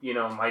 Bill,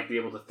 might be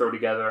able to throw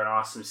together an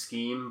awesome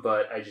scheme,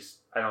 but I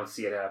don't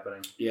see it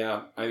happening.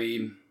 Yeah, I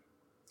mean,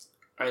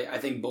 I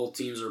think both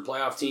teams are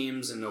playoff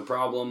teams and no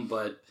problem,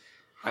 but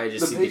I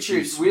just see Patriots. The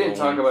Chiefs. We didn't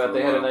talk about it.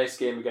 They had a nice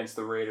game against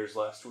the Raiders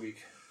last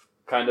week.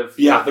 Kind of,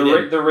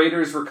 the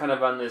Raiders were kind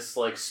of on this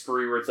like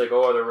spree where it's like,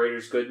 oh, are the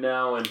Raiders good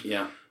now? And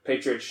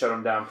Patriots shut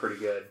them down pretty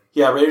good.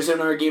 Yeah, Raiders have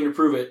another game to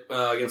prove it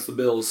against the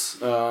Bills.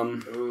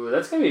 Ooh,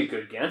 that's gonna be a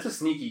good game. That's a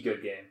sneaky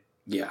good game.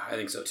 Yeah, I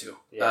think so too.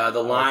 Yeah,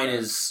 the line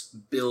is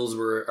Bills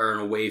are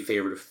an away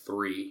favorite of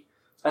 3.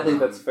 I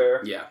think that's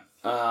fair. Yeah,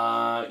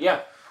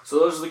 So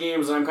those are the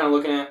games that I'm kind of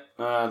looking at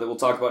that we'll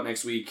talk about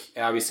next week.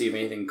 Obviously, if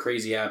anything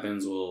crazy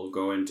happens, we'll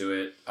go into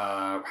it.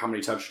 How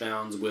many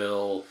touchdowns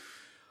will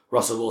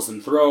Russell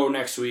Wilson throw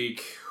next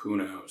week? Who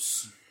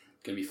knows?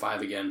 Gonna be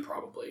 5 again,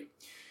 probably.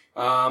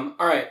 All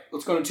right,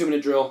 let's go into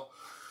 2-minute drill.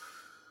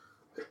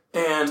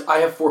 And I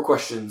have 4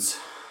 questions.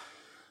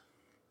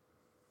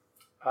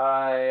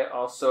 I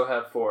also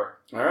have 4.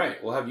 All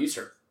right, we'll have you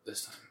start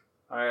this time.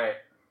 All right,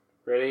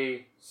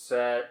 ready,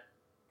 set,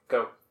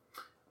 go.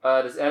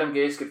 Does Adam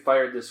Gase get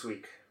fired this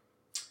week?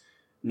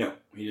 No,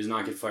 he does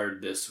not get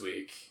fired this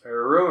week. There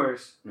are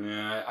rumors.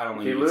 Yeah, I don't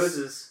If think he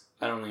loses.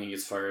 I don't think he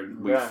gets fired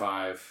week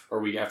 5 or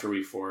week after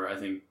week 4. I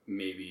think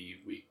maybe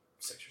week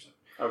 6 or 7.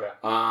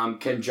 Okay.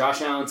 Can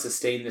Josh Allen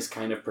sustain this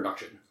kind of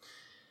production?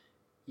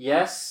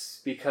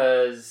 Yes,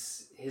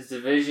 because his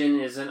division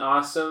isn't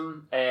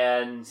awesome,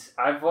 and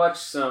I've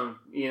watched some,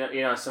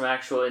 some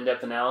actual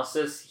in-depth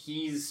analysis.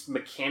 He's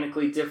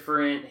mechanically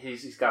different.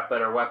 He's got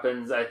better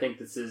weapons. I think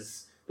this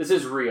is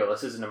real.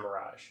 This isn't a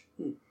mirage.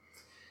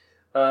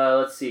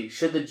 Let's see.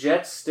 Should the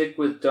Jets stick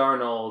with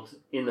Darnold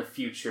in the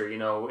future?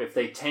 If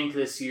they tank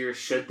this year,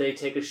 should they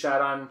take a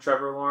shot on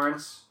Trevor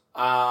Lawrence?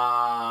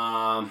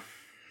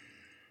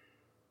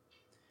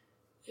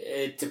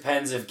 It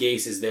depends if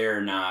Gase is there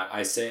or not.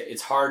 I say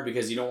it's hard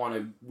because you don't want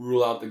to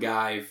rule out the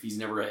guy if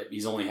he's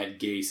only had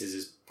Gase as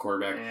his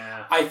quarterback.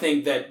 Yeah. I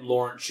think that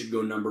Lawrence should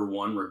go number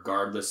 1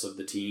 regardless of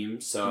the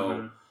team.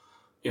 So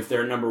if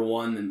they're number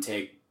 1, then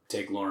take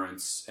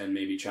Lawrence and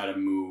maybe try to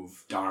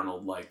move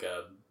Darnold like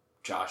a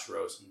Josh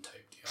Rosen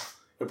type deal.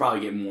 You'll probably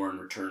get more in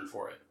return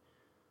for it.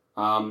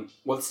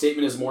 What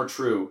statement is more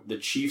true? The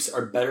Chiefs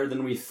are better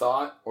than we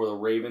thought, or the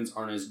Ravens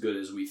aren't as good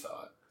as we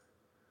thought?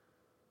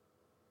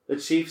 The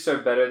Chiefs are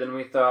better than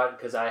we thought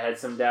because I had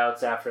some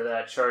doubts after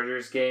that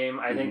Chargers game.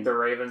 I think the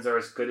Ravens are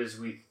as good as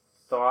we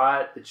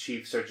thought. The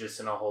Chiefs are just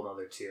in a whole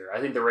other tier. I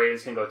think the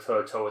Ravens can go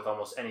toe-to-toe with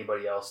almost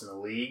anybody else in the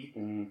league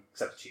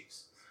except the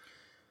Chiefs.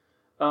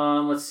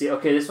 Let's see.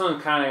 Okay, this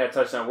one kind of got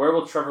touched on. Where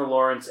will Trevor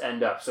Lawrence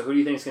end up? So who do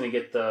you think is going to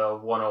get the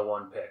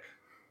 101 pick?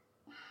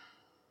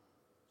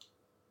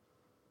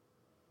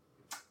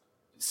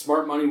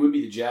 Smart money would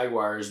be the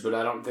Jaguars, but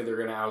I don't think they're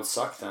going to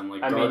outsuck them.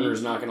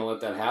 Gardner's not going to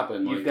let that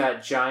happen. You've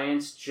got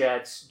Giants,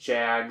 Jets,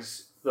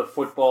 Jags, the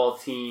football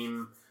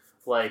team.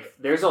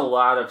 There's a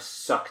lot of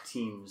suck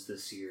teams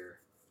this year.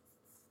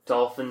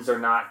 Dolphins are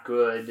not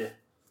good.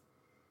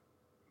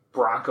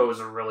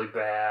 Broncos are really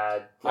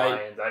bad.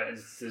 Lions.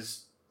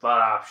 There's a lot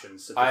of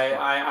options.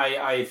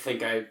 I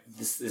think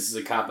this is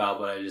a cop-out,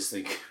 but I just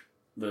think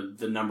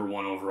the number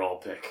 1 overall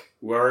pick.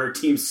 Where our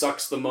team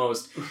sucks the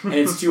most, and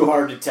it's too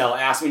hard to tell.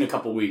 Ask me in a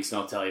couple weeks,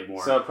 and I'll tell you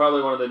more. So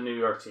probably one of the New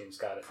York teams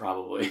got it.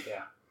 Probably.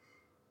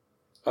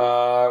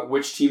 Yeah.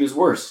 Which team is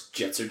worse,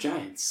 Jets or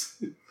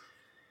Giants?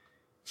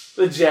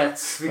 The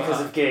Jets,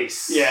 because of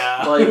Gase.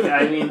 Yeah.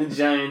 The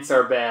Giants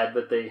are bad,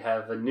 but they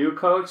have a new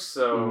coach,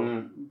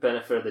 so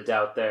benefit of the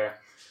doubt there.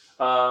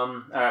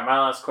 All right, my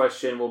last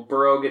question. Will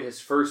Burrow get his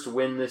first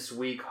win this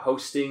week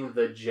hosting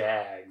the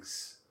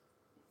Jags?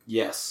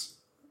 Yes.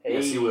 Hey,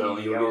 yes, he will.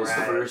 He will get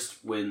his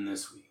first win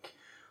this week.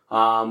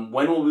 When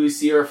will we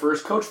see our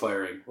first coach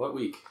firing? What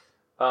week?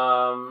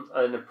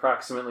 In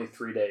approximately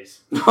 3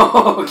 days.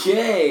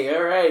 Okay,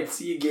 all right.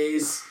 See you,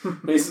 guys.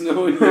 Nice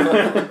knowing you.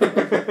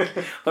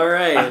 All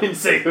right. I didn't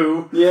say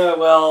who. Yeah,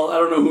 well, I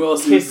don't know who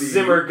else. Kiss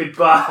Zimmer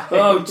goodbye.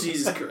 Oh,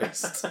 Jesus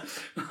Christ.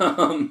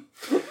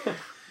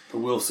 The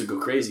Wolves would go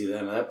crazy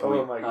then at that point.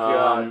 Oh, my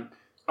God.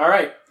 All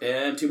right,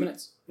 and 2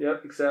 minutes.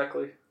 Yep,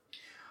 exactly.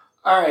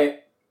 All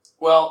right.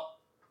 Well,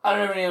 I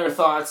don't have any other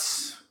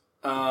thoughts.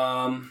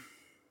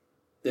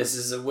 This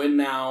is a win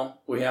now.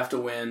 We have to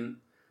win.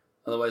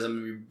 Otherwise, I'm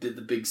going to be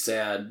the big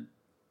sad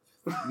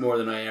more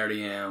than I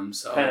already am.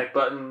 So panic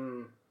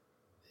button.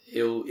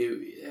 It'll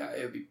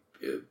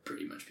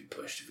pretty much be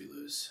pushed if we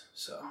lose.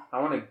 So I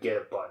want to get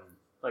a button,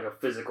 like a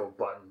physical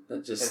button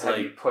that just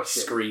push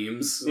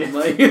screams, it.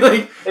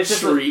 it's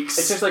just shrieks.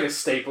 It's just like a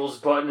Staples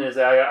button.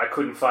 I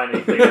couldn't find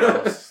anything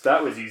else.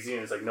 That was easy,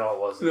 and it's like no, it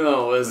wasn't.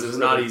 No, it was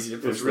not easy to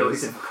push. It was really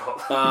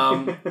difficult.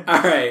 All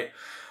right.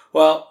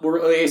 Well,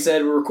 like I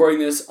said, we're recording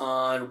this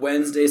on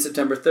Wednesday,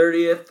 September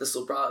 30th. This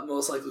will probably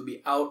most likely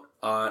be out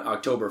on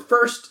October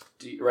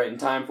 1st, right in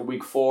time for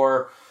Week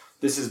 4.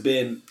 This has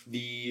been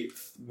the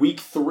Week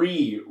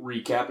 3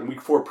 recap and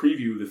Week 4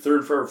 preview, the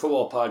Third Forever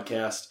Football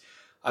Podcast.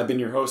 I've been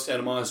your host,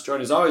 Adam Moss,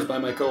 joined as always by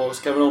my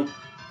co-host, Kevin Holm.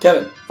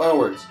 Kevin, final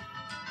words.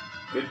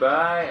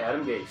 Goodbye,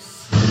 Adam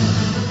Gase.